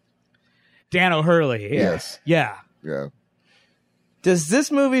know. Dan O'Hurley. Yes. Yeah. Yeah. does this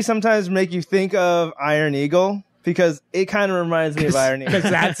movie sometimes make you think of Iron Eagle? Because it kind of reminds me of Iron Eagle.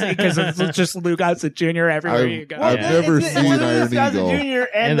 Because it's just Lou Gossett Jr. everywhere you go. I've never It's seen Louis Iron Gossett Eagle. Jr.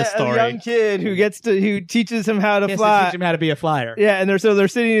 and And the a story. young kid who teaches him how to He has to fly. teach him how to be a flyer. Yeah, and they're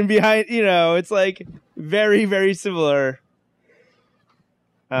sitting in behind. You know, it's like very very similar.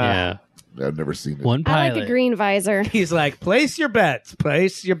 yeah, I've never seen it. one I pilot. like the green visor. He's like, place your bets.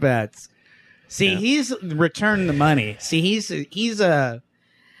 Place your bets. See, Yeah. he's returned the money. See, he's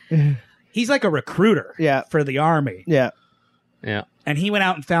like a recruiter Yeah. for the army. Yeah, Yeah, And he went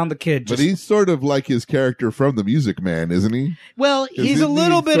out and found the kid. But Just, he's sort of like his character from The Music Man, isn't he? well, He's Isn't a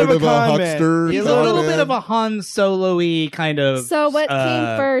little he bit of sort a con man. huckster. he's a con little man? bit of a Han Solo-y kind of. So what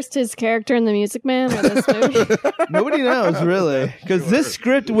came first, his character in The Music Man or this movie? nobody knows really because this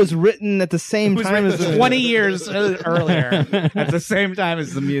script was written at the same It was time as written the 20 years earlier, at the same time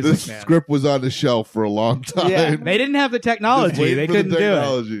as the Music This Man. script was on the shelf for a long time. Yeah. They didn't have the Just technology. waiting They for the couldn't do it.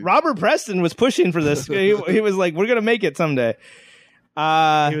 technology. Robert Preston was pushing for this. He was like, "We're gonna make it someday."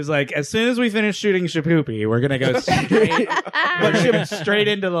 He was like, as soon as we finish shooting Shapoopy, we're gonna go straight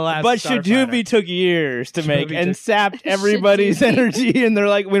into the last. But Starfighter. Shadoobie took years to make Shadoobie and took- sapped everybody's Shadoobie. energy, and they're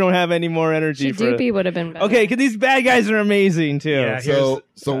like, "We don't have any more energy for it." Shadoopie would have been better. Okay, because these bad guys are amazing too. Yeah.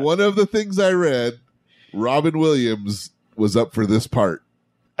 So one of the things I read, Robin Williams was up for this part.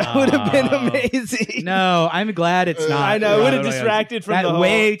 That would have been Oh. amazing. No, I'm glad it's not. I know, it would've Robin distracted from Williams. the That whole-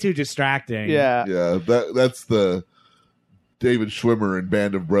 way too distracting. Yeah. Yeah, that's the David Schwimmer in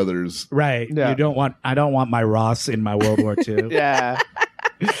Band of Brothers. Right. Yeah. I don't want my Ross in my World War II. Yeah.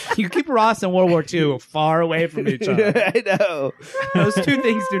 You keep Ross and World War II far away from each other. I know. Those two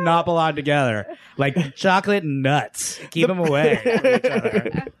things do not belong together. Like chocolate and nuts. Keep them away from each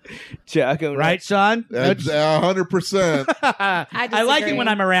other. Choco. Right, Sean? That's 100%. I like it when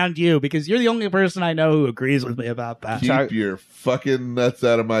I'm around you because you're the only person I know who agrees with me about that. Keep your fucking nuts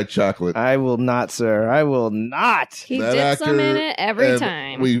out of my chocolate. I will not, sir. I will not. He That dips them in actor- it every and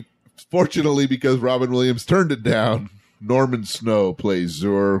time. We, fortunately, because Robin Williams turned it down, Norman Snow plays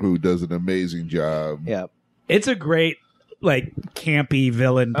Zur, who does an amazing job. Yep. It's a great, like, campy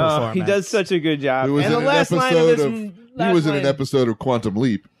villain performance. He does such a good job. He was and in the an last line of episode this. of. He was in an episode of Quantum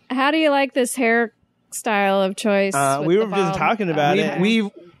Leap. How do you like this hairstyle of choice? with we the were just bald- talking about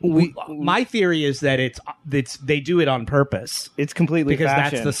it. My theory is that it's they do it on purpose It's completely because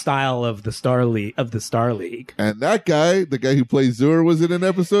fashion. that's the style of the Star League. And that guy, the guy who plays Zur, was in an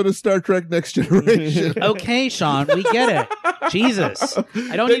episode of Star Trek Next Generation. Okay, Sean, we get it. Jesus,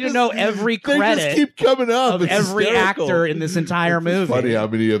 I don't need to know every They just credit keep coming up. of It's every hysterical. actor in this entire It's movie. funny how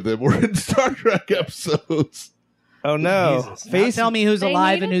many of them were in Star Trek episodes. Oh no! Jesus. Now tell me who's They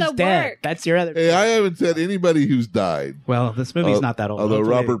alive and needed who's the dead. work. That's your other. Hey, I haven't said anybody who's died. Well, this movie's not that old. although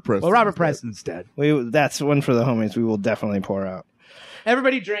Hopefully- Robert Preston's Well, Robert dead. Preston's dead. That's one for the homies. We will definitely pour out.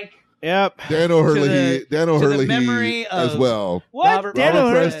 Everybody drink. Yep. Dan the O'Hurley memory as of- well. What? Robert Dan Robert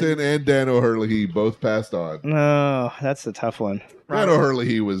O'Hurley? Preston and Dan O'Hurley both passed on. No, that's a tough one. Dan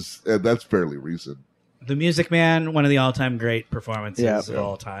O'Hurley was that's fairly recent. The Music Man, one of the all-time great performances Yeah. of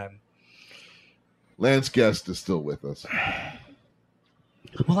all time. Lance Guest is still with us.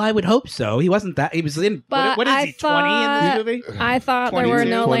 Well, I would hope so. He wasn't that. He was in. But what is I he? 20 in this movie? I thought there were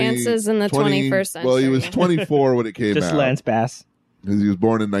no 20 Lances in the 21st century. Well, he was 24 when it came Just out. Lance Bass. Because he was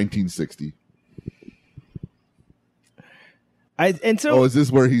born in 1960. So Is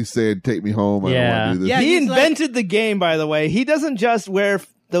this where he's saying, "Take me home"? I don't Yeah. want to do this. Yeah, he he's invented the game. By the way, he doesn't just wear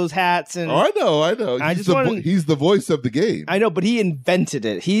those hats and. Oh, I know. I He's just wanted- he's the voice of the game. I know, but he invented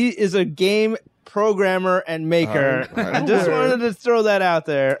it. He is a game programmer and maker. I'm I just aware. wanted to throw that out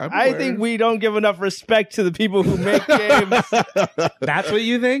there. I'm I aware. think we don't give enough respect to the people who make games. That's what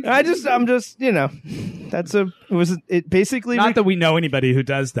you think? I'm just, it basically Not that we know anybody who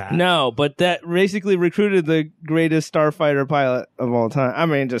does that. no, but that basically recruited the greatest starfighter pilot of all time. I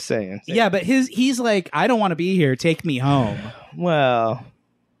mean, just saying. Yeah, but he's like, I don't want to be here. Take me home. Well,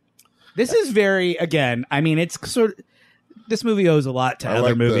 This is very, again, I mean, it's sort of, this movie owes a lot to I other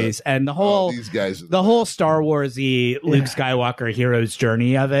like movies, and the whole these guys. Are the whole Star Wars-y Luke Skywalker hero's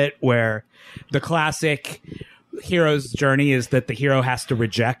journey of it, where the classic hero's journey is that the hero has to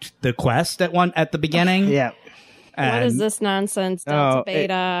reject the quest at the beginning. yeah. What is And this nonsense? Delta, Oh,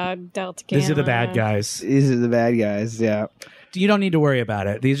 Beta, Delta Gamma. These are the bad guys. These are the bad guys. Yeah. You don't need to worry about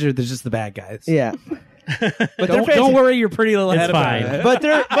it. They're just the bad guys. Yeah. But Don't worry your pretty little head It's fine. about it. But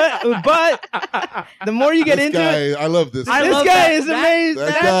they're but the more you get this into guy, it, I love this. I this love guy that- is that- amazing. that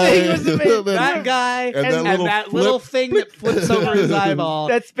That, guy- thing was amazing. That guy And that little thing that flips over his eyeball.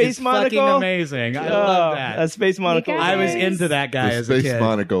 That space is fucking monocle? amazing. I Oh, love that. That space monocle. You guys- I was into that guy the as a space kid.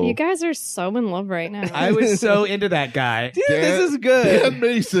 monocle. You guys are so in love right now. I was so into that guy. Dude, this is good. Dan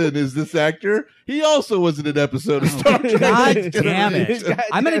Mason is this actor. He also was in an episode of Star Trek. God damn it! God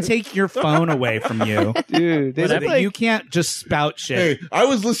I'm going damn. to take your phone away from you. Dude, they So look that like, you can't just spout shit. Hey, I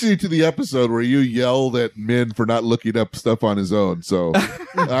was listening to the episode where you yelled at Min for not looking up stuff on his own, so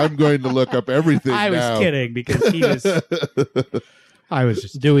I'm going to look up everything I was now. kidding because he was. I was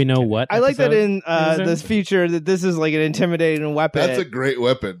just. Do we know what? I like that episode in it was in? this feature that this is like an intimidating weapon. That's a great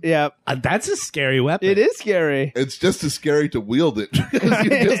weapon. yeah, That's a scary weapon. it is scary. It's just as scary to wield it.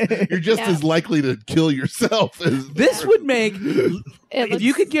 'Cause you're just Yeah. as likely to kill yourself. This would make. It If you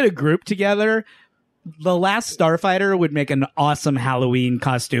looks- could get a group together, the Last Starfighter would make an awesome Halloween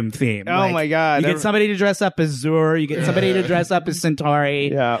costume theme. Oh my God. You get somebody to dress up as Zur. You get somebody to dress up as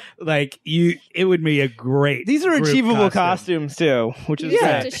Centauri. Yeah, It would be a great. these are group achievable costume. costumes too, which is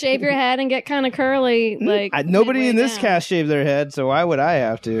Yeah, good. just shave your head and get kind of curly. Like Nobody in midway this down. cast shaved their head, so why would I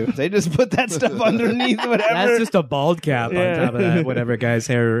have to? They just put that stuff underneath whatever. That's just a bald cap Yeah. on top of that. Whatever guy's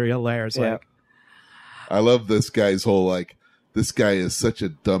hair layers Yeah. like. I love this guy's whole this guy is such a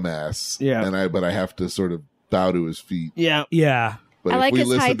dumbass. Yeah. But I have to sort of bow to his feet. Yeah, Yeah. But I if like we his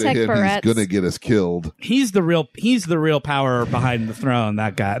listen to high-tech him, barrettes. he's gonna get us killed. He's the real power behind the throne.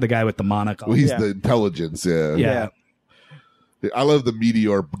 That guy, the guy with the monocle. Well, he's Yeah. the intelligence. Yeah. yeah. I love the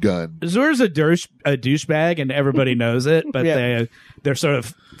meteor gun. Zur's a douchebag, and everybody knows it, but Yeah. they're sort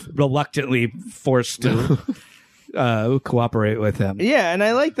of reluctantly forced to cooperate with him. yeah, and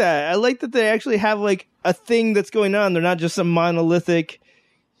I like that. I like that they actually have like a thing that's going on. They're not just some monolithic.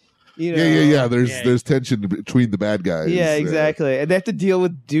 You know, Yeah. There's tension between the bad guys. Yeah, exactly. And they have to deal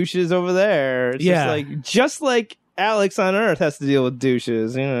with douches over there. It's just like Alex on Earth has to deal with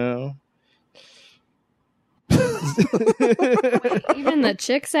douches, you know. Even the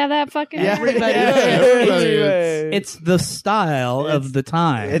chicks have that fucking. Everybody. Everybody. It's the style of the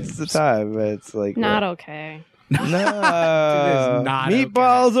time. It's the time, but it's like Not okay. No, not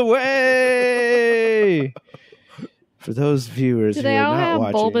meatballs away. For those viewers Do who they are all not have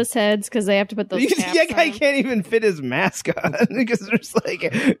watching, bulbous heads because they have to put those caps that guy on? can't even fit his mask on because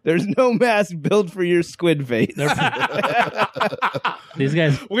there's no mask built for your squid face. These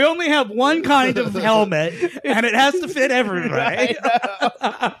guys, We only have one kind of helmet, and it has to fit everybody.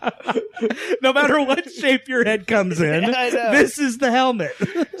 No matter what shape your head comes in, I know. this is the helmet.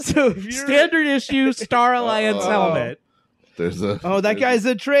 So if you're Standard issue Star Alliance helmet. There's a that guy's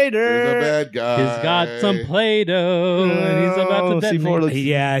a traitor. there's a bad guy. he's got some Play-Doh, and he's about to C4 detonate. looks-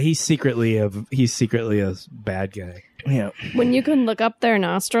 Yeah, he's secretly a bad guy. Yeah. When you can look up their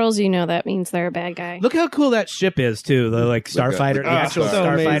nostrils, you know that means they're a bad guy. Look how cool that ship is too. The starfighter, the actual so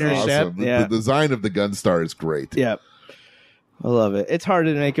starfighter amazing. ship. Awesome. Yeah. The design of the Gunstar is great. Yep. I love it. It's hard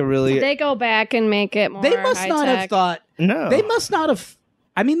to make a really They go back and make it more. They must not have high-tech. thought. no. They must not have.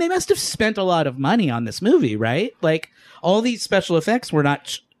 I mean, they must have spent a lot of money on this movie, right? Like all these special effects were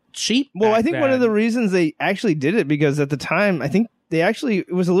not cheap. Well, back I think one of the then. reasons they actually did it because at the time I think they actually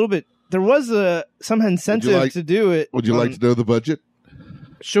it was a little bit there was some incentive to do it. Would you like to know the budget?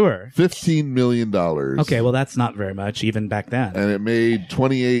 Sure. $15 million. Okay, well that's not very much even back then. And it made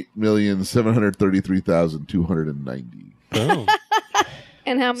 $28,733,290. Oh.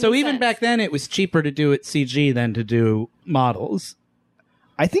 And how many So even sets? back then, it was cheaper to do it CG than to do models.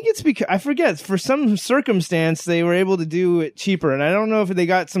 I think it's because I forget for some circumstance they were able to do it cheaper, and I don't know if they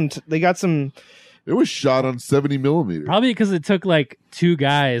got some. It was shot on 70 millimeters. Probably because it took like 2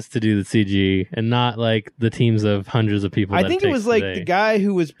 guys to do the CG and not like the teams of hundreds of people. I that think it takes was like today. the guy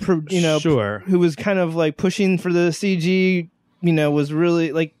who was, Sure. who was kind of like pushing for the CG. Was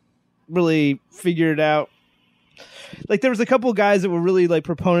really figured out. Like there was a couple guys that were really like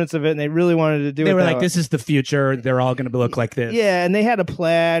proponents of it, and they really wanted to do it. They were that like, way. "This is the future. They're all going to look like this." Yeah, and they had a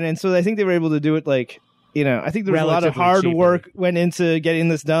plan, and so I think they were able to do it like. I think there was a lot of Relatively hard cheaply. work went into getting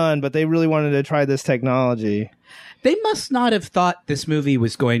this done, but they really wanted to try this technology. They must not have thought this movie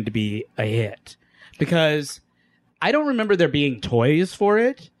was going to be a hit because I don't remember there being toys for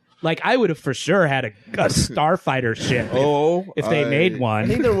it. Like I would have for sure had a starfighter ship if they made I one.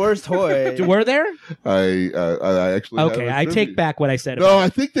 think there were toys. Were there? I actually Okay, have I a take trivia. back what I said. No, about I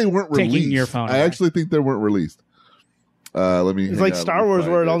think they weren't taking released. your phone I away. actually think they weren't released. Let me. It's hang like on, Star let me Wars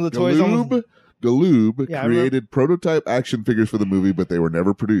find where it. all the toys almost- Galoob Yeah, I created prototype action figures for the movie, but they were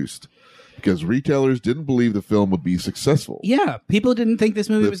never produced because retailers didn't believe the film would be successful. Yeah, people didn't think this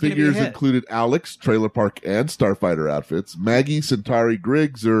movie The was going to be a figures hit. included Alex, Trailer Park, and Starfighter outfits, Maggie, Centauri,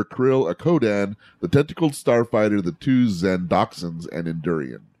 Griggs, Zur, Krill, Akodan, the Tentacled Starfighter, the 2 Xandoxans, and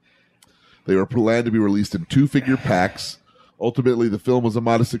Endurian. They were planned to be released in 2-figure packs. Ultimately, the film was a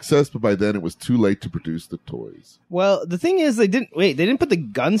modest success, but by then it was too late to produce the toys. Well, the thing is, they didn't put the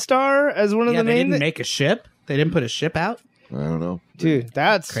Gunstar as one of Yeah, the they main. didn't make a ship. They didn't put a ship out. I don't know. Dude,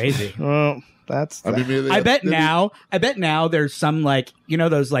 that's Crazy. Well, that's. I mean, maybe they I bet maybe- now there's some like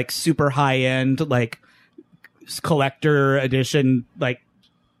those like super high end like collector edition like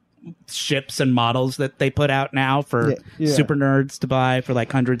ships and models that they put out now for Yeah. super nerds to buy for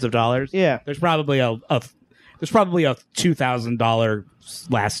like hundreds of dollars. Yeah. There's probably a $2,000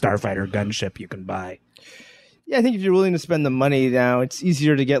 Last Starfighter gunship you can buy. Yeah, I think if you're willing to spend the money now, it's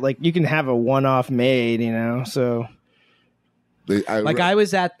easier to get you can have a one-off made, So I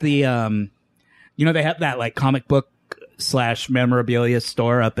was at the they have that like comic book / memorabilia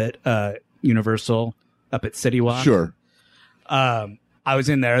store up at Universal up at City Walk. Sure. I was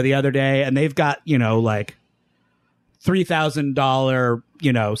in there the other day and they've got like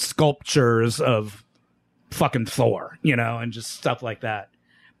 $3,000 sculptures of fucking Thor, and just stuff like that.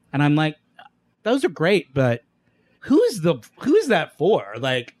 And I'm like, those are great, but who's that for?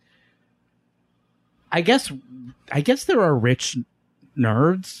 Like, I guess there are rich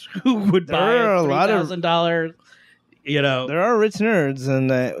nerds who would buy There are a lot of- $3,000. there are rich nerds, and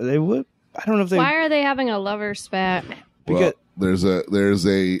they would. I don't know if they. Why are they having a lover spat? Well, there's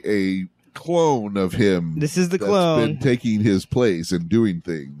a clone of him. This is the that's clone. been taking his place and doing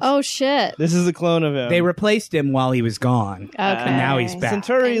things. Oh shit! This is the clone of him. They replaced him while he was gone, Okay. and now he's back.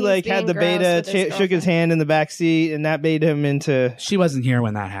 Centauri And he's had the being gross beta, with his shook his hand in the back seat, and that made him into. She wasn't here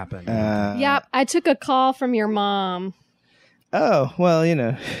when that happened. Yep, I took a call from your mom. Oh,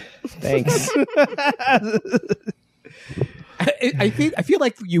 well, thanks. I feel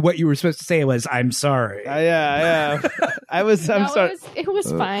like what you were supposed to say was I'm sorry. Yeah. I'm sorry. It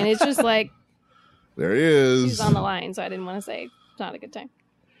was fine. It's just like There he is. he's on the line, so I didn't want to say it's not a good time.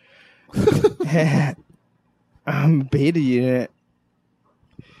 Beta unit.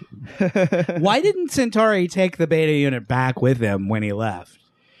 Why didn't Centauri take the beta unit back with him when he left?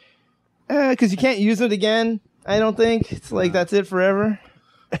 Because you can't use it again, I don't think. It's like that's it forever.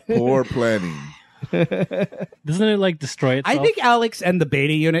 Poor planning. Doesn't it like destroy itself? I think Alex and the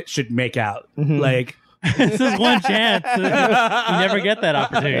beta unit should make out. Like, this is one chance. You never get that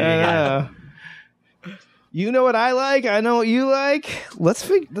opportunity again. You know what I like. I know what you like. Let's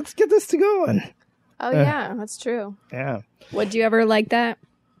get this to going. Oh yeah, that's true. Yeah. Would you ever like that?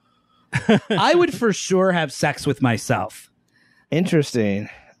 I would for sure have sex with myself. Interesting.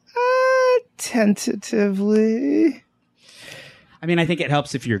 Tentatively. I mean, I think it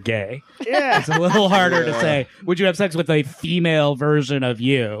helps if you're gay. Yeah. It's a little harder to say, would you have sex with a female version of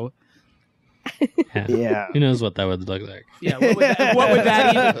you? Yeah. Who knows what that would look like? Yeah,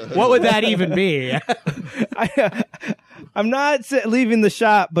 what would that even be? I'm not leaving the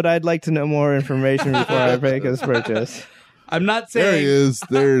shop, but I'd like to know more information before I make this purchase. I'm not There he saying is.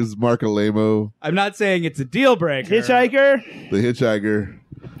 There's Mark Alemo, I'm not saying it's a deal breaker. Hitchhiker? the hitchhiker.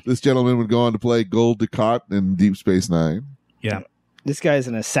 This gentleman would go on to play Gold Dukat in Deep Space Nine. Yeah. This guy's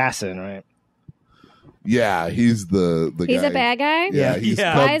an assassin, right? Yeah, he's the He's guy. a bad guy? Yeah, he's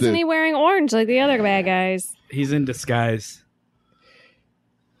Yeah. Why come isn't to- he wearing orange like the other bad guys? He's in disguise.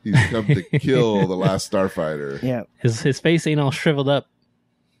 he's come to kill the last starfighter. Yeah. His face ain't all shriveled up.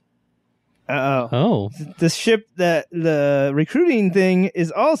 Uh-oh. Oh, The ship that the recruiting thing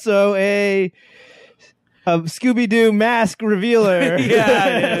is also a Scooby-Doo mask revealer.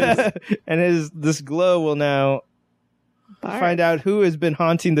 Yeah, it And this glow will now find out who has been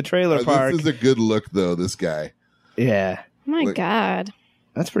haunting the trailer park. This is a good look, though. This guy. Yeah. Oh my Like- God.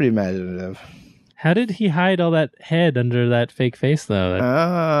 That's pretty imaginative. how did he hide all that head under that fake face though?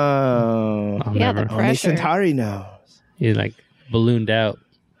 Oh. I'll Yeah, never. the Only pressure. Centauri knows. He like ballooned out.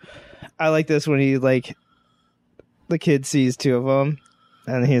 I like this when he the kid sees two of them,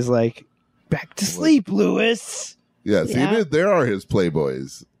 and he's like, "Back to sleep, Lewis." Yeah, see, Yeah. there are his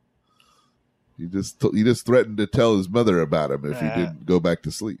playboys. He just threatened to tell his mother about him if he didn't go back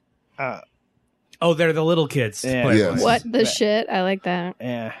to sleep. Oh, they're the little kids. Yeah. Playboys. Yes. What the shit? I like that.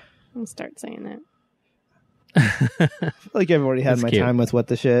 Yeah. I'll start saying that. I feel like I've already had That's my cute. time with what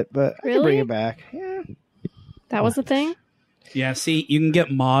the shit, but I can bring Really? it back. Yeah. That was the thing? Yeah, see, you can get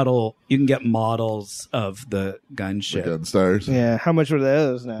models of the gunship. The gun stars. Yeah. How much were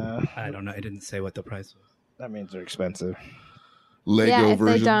those now? I don't know. I didn't say what the price was. That means they're expensive. Lego yeah, if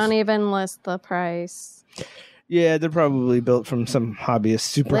versions. they don't even list the price. Yeah, they're probably built from some hobbyist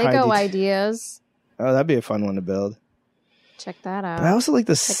super Lego high. Ideas. Oh, that'd be a fun one to build. Check that But I out. also like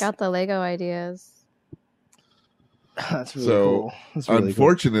this. Check out the Lego Ideas. That's really So, cool. That's really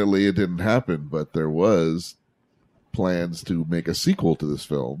Unfortunately, it didn't happen, but there was plans to make a sequel to this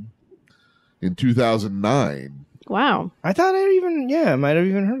film in 2009. Wow. cool. I thought I might have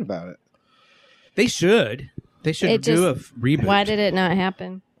even heard about it. They should. They should It do a just- reboot. Why did it not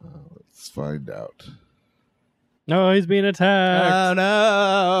happen? Let's find out. No, he's being attacked. Oh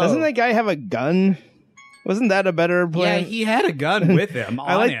no! Doesn't that guy have a gun? Wasn't that a better Yeah, plan? he had a gun with him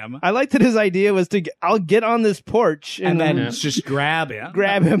on him, I liked that his idea was I'll get on this porch and then Yeah. just grab him.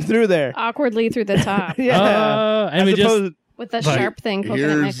 grab him through there. Awkwardly through the top Yeah. And we As opposed- with the But sharp thing poking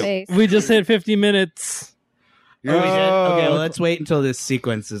at my here's- face. just hit 50 minutes. Oh, we did? Okay, well, Oh. let's wait until this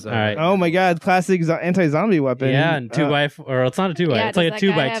sequence is over. All right. Oh my god, classic anti-zombie weapon. Yeah, and or it's not a 2x. Yeah, It's like a does that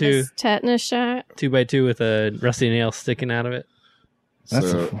guy 2x2. have his tetanus shot? 2x2 with a rusty nail sticking out of it.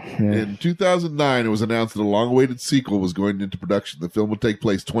 So, in 2009, it was announced that a long-awaited sequel was going into production. The film would take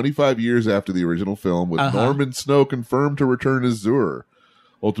place 25 years after the original film, with Norman Snow confirmed to return as Zur.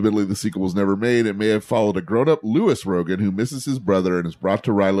 Ultimately, the sequel was never made. It may have followed a grown-up Lewis Rogan who misses his brother and is brought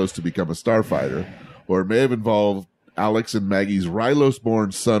to Rylos to become a starfighter, or it may have involved Alex and Maggie's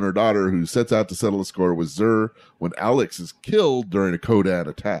Rylos-born son or daughter who sets out to settle the score with Zur when Alex is killed during a Kodan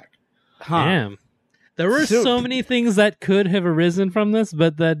attack. Huh. Damn. There were so many things that could have arisen from this,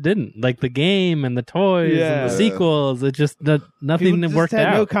 but that didn't. Like the game and the toys Yeah. and the sequels. It just, nothing People just worked had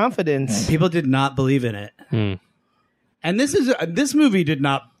out. no confidence. People did not believe in it, Hmm. and this movie did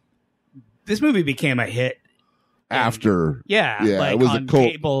not. This movie became a hit. After, Yeah, Yeah, like it was a on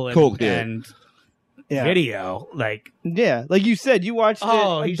cult- cable and, cult hit. and Yeah. video. Like, Yeah, like you said, you watched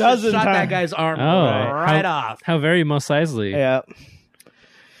oh, it he a just dozen shot times. that guy's arm Oh, right off. How very Mos Eisley. Yeah,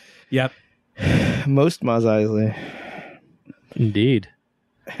 Yep. most Mos Eisley. Indeed.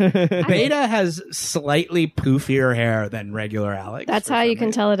 Beta has slightly poofier hair than regular Alex. That's for how some you can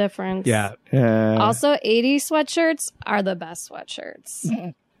reason. tell the difference. Yeah. Also, 80s sweatshirts are the best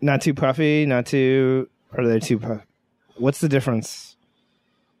sweatshirts. Not too puffy, not too... Are they too puffy? What's the difference?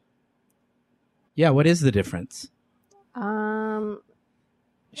 Yeah, what is the difference? They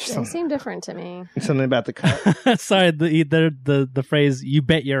seem different to me. Something about the cut. Sorry, the phrase "you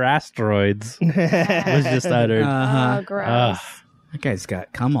bet your asteroids" was just uttered. Oh, gross. That guy's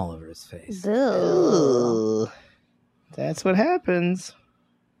got cum all over his face. Ugh. That's what happens.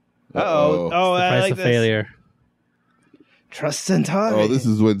 Uh-oh. Oh, The I price like of this. failure. Trust Centauri. Oh, this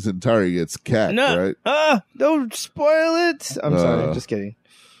is when Centauri gets cat, No. right? Don't spoil it. I'm sorry. Just kidding.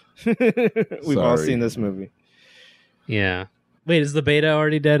 We've all Sorry. seen this movie. Yeah. Wait, is the beta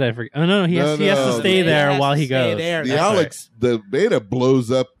already dead? I forget. Oh no, he has to No. stay He there has while to he stay goes. there. The That's Alex, the beta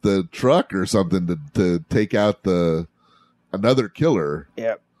blows up the truck or something to take out another killer.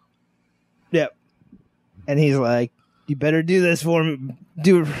 Yep. And he's like, "You better do this for me.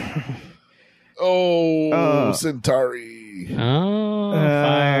 Do it." Oh, Centauri Oh,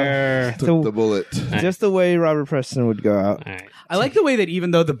 fire! took the bullet. Just the way Robert Preston would go out. All right. I like the way that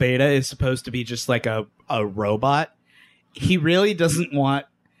even though the beta is supposed to be just like a robot, he really doesn't want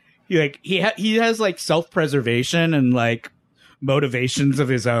he has like self-preservation and like motivations of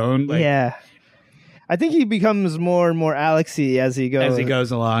his own. Like, Yeah. I think he becomes more and more Alexy as he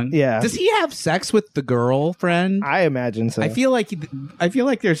goes. along. Yeah. Does he have sex with the girlfriend? I imagine so. I feel like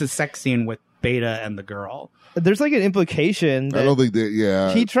there's a sex scene with Beta and the girl. There's like an implication I that don't think that.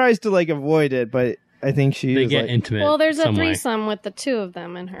 Yeah, he tries to like avoid it, but I think she They is get like, intimate. Well, there's a some way. threesome with the two of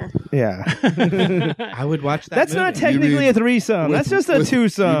them and her. yeah. I would watch that. That's not movie. technically mean a threesome. That's just a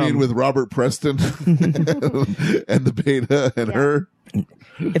twosome. You mean with Robert Preston and the beta and Yeah. her?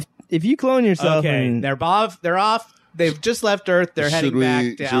 If you clone yourself, Okay, and, they're off. They've just left Earth. They're heading back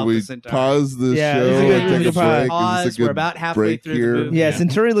to should Alpha we Centauri. pause the Yeah, show this is a good and take a time to break? Is this pause. a good We're about halfway break through the here? movie. yeah,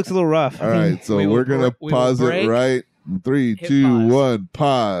 Centauri looks a little rough. All right, so We will we're gonna we will pause it break. right. 3, Hit 2, pause. 1,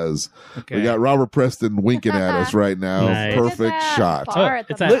 pause. Okay. We got Robert Preston winking at us right now. Nice. Look at Perfect that shot. bar Oh, at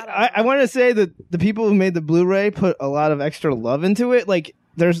the it's that- Look, bottom. I want to say that the people who made the Blu-ray put a lot of extra love into it. Like,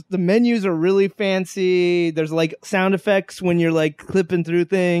 there's the menus are really fancy. There's like sound effects when you're like clipping through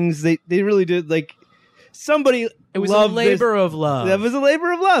things. They really did like somebody. It was a loved labor of love. That was a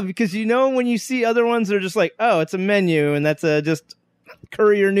labor of love because you know when you see other ones, they're just like, oh, it's a menu and that's a just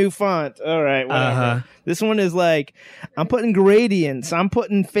Courier new font. All right, whatever. Uh-huh. This one is like, I'm putting gradients. I'm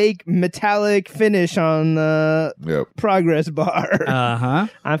putting fake metallic finish on the Yep. progress bar. Uh-huh.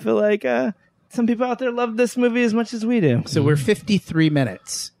 I feel like some people out there love this movie as much as we do. So we're 53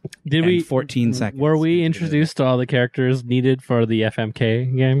 minutes. Did and we 14 seconds. Were we introduced to all the characters needed for the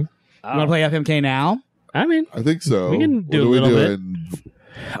FMK game? You want to play FMK now? I mean, I think so. We can do What a are we little doing?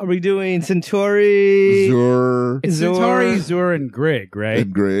 Are we doing Centauri? Zur It's Zor. Centauri, Zur, and Grig, right?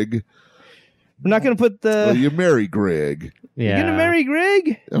 and Greg. We're not going to put Well, the. you marry Greg. yeah. You're going to marry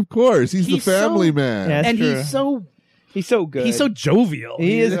Greg? Of course. He's the He's family so- man. Yeah. and true. he's so good. he's so jovial.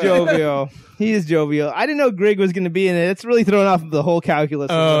 He is jovial. He is jovial. I didn't know Greg was going to be in it. It's really thrown off the whole calculus.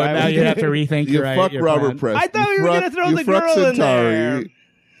 of Oh, what I now was you have to doing. rethink You your fuck your Robert plan. Preston. I thought we were going to throw the fuck girl in Centauri. there.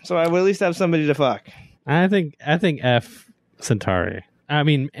 So I would at least have somebody to fuck. I think F Centauri. I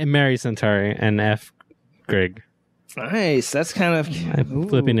mean, Mary Centauri and F Greg. Nice. That's kind of I'm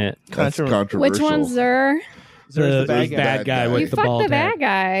flipping it. That's controversial. controversial. Which one's Zer? The bad bad guy. guy You with You the fucked bald the head. bad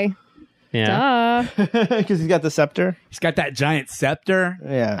guy. Yeah. Duh. Because he's got the scepter. He's got that giant scepter.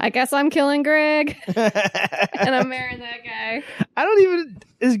 Yeah. I guess I'm killing Greg. And I'm marrying that guy. I don't even.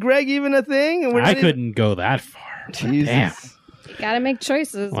 Is Greg even a thing? And we're I not couldn't go that far. Even, Jesus. Damn. You gotta make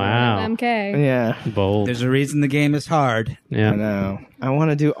choices. Wow. With MK. Yeah. Bold. There's a reason the game is hard. I Yeah. know. I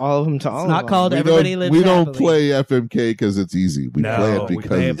want to do all of them to all It's of not them. called We Everybody don't, Lives we don't Happily. play FMK because it's easy. We No, play it we because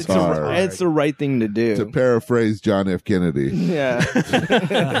play it it's because it's hard. hard. It's the right thing to do. To paraphrase John F. Kennedy. Yeah.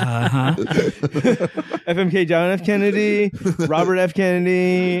 Uh-huh. FMK John F. Kennedy, Robert F.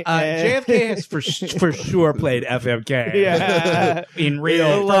 Kennedy. and- JFK has for sure played FMK. Yeah. In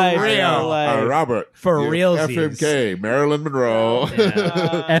real, Real life, for real real. life. Robert. For you realsies. FMK, Marilyn Monroe.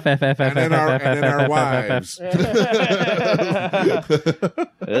 F F F F and then our wives.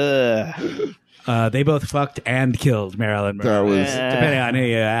 They both fucked and killed Marilyn That Monroe. was Depending on who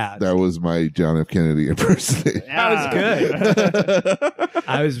you ask. that was my John F. Kennedy impersonation. That was good.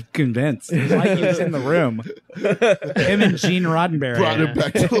 I was convinced. It was like he was in the room. Him and Gene Roddenberry. Brought him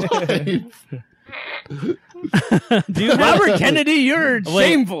back to life. Dude, Robert Kennedy, you're Wait,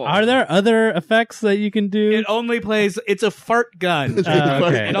 shameful. Are there other effects that you can do? It only plays. It's a fart gun.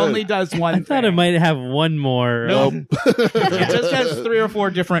 Okay. It only does one. I thought it thing. might have one more. Nope. It just has 3 or 4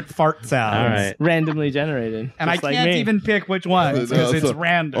 different fart sounds. All right. Randomly generated. And I just like can't me. even pick which ones because No, it's so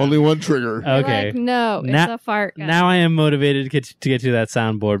random. Only one trigger. Okay. Like, no, it's Now- a fart gun. Now I am motivated to get to that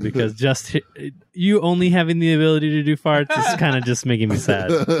soundboard because just you only having the ability to do farts is kind of just making me sad.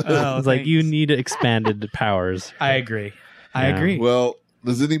 Oh, It's like thanks. you need expanded powers. I agree. I Yeah. agree. Well,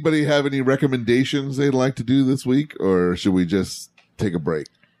 does anybody have any recommendations they'd like to do this week, or should we just take a break?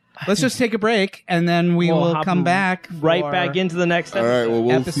 Let's just take a break and then we We'll will hop come back right for- back into the next All episode. right. Well,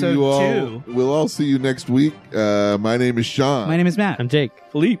 we'll see Episode you all. 2. We'll all see you next week. My name is Sean. My name is Matt. I'm Jake.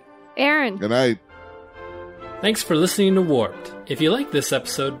 Philippe. Aaron. Good night. Thanks for listening to Warped. If you like this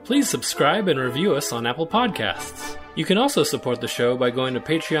episode, please subscribe and review us on Apple Podcasts. You can also support the show by going to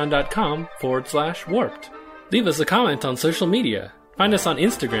patreon.com/warped. Leave us a comment on social media. Find us on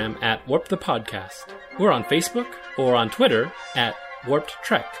Instagram at Warped the Podcast. We're on Facebook or on Twitter at Warped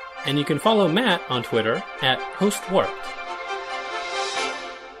Trek. And you can follow Matt on Twitter at HostWarped.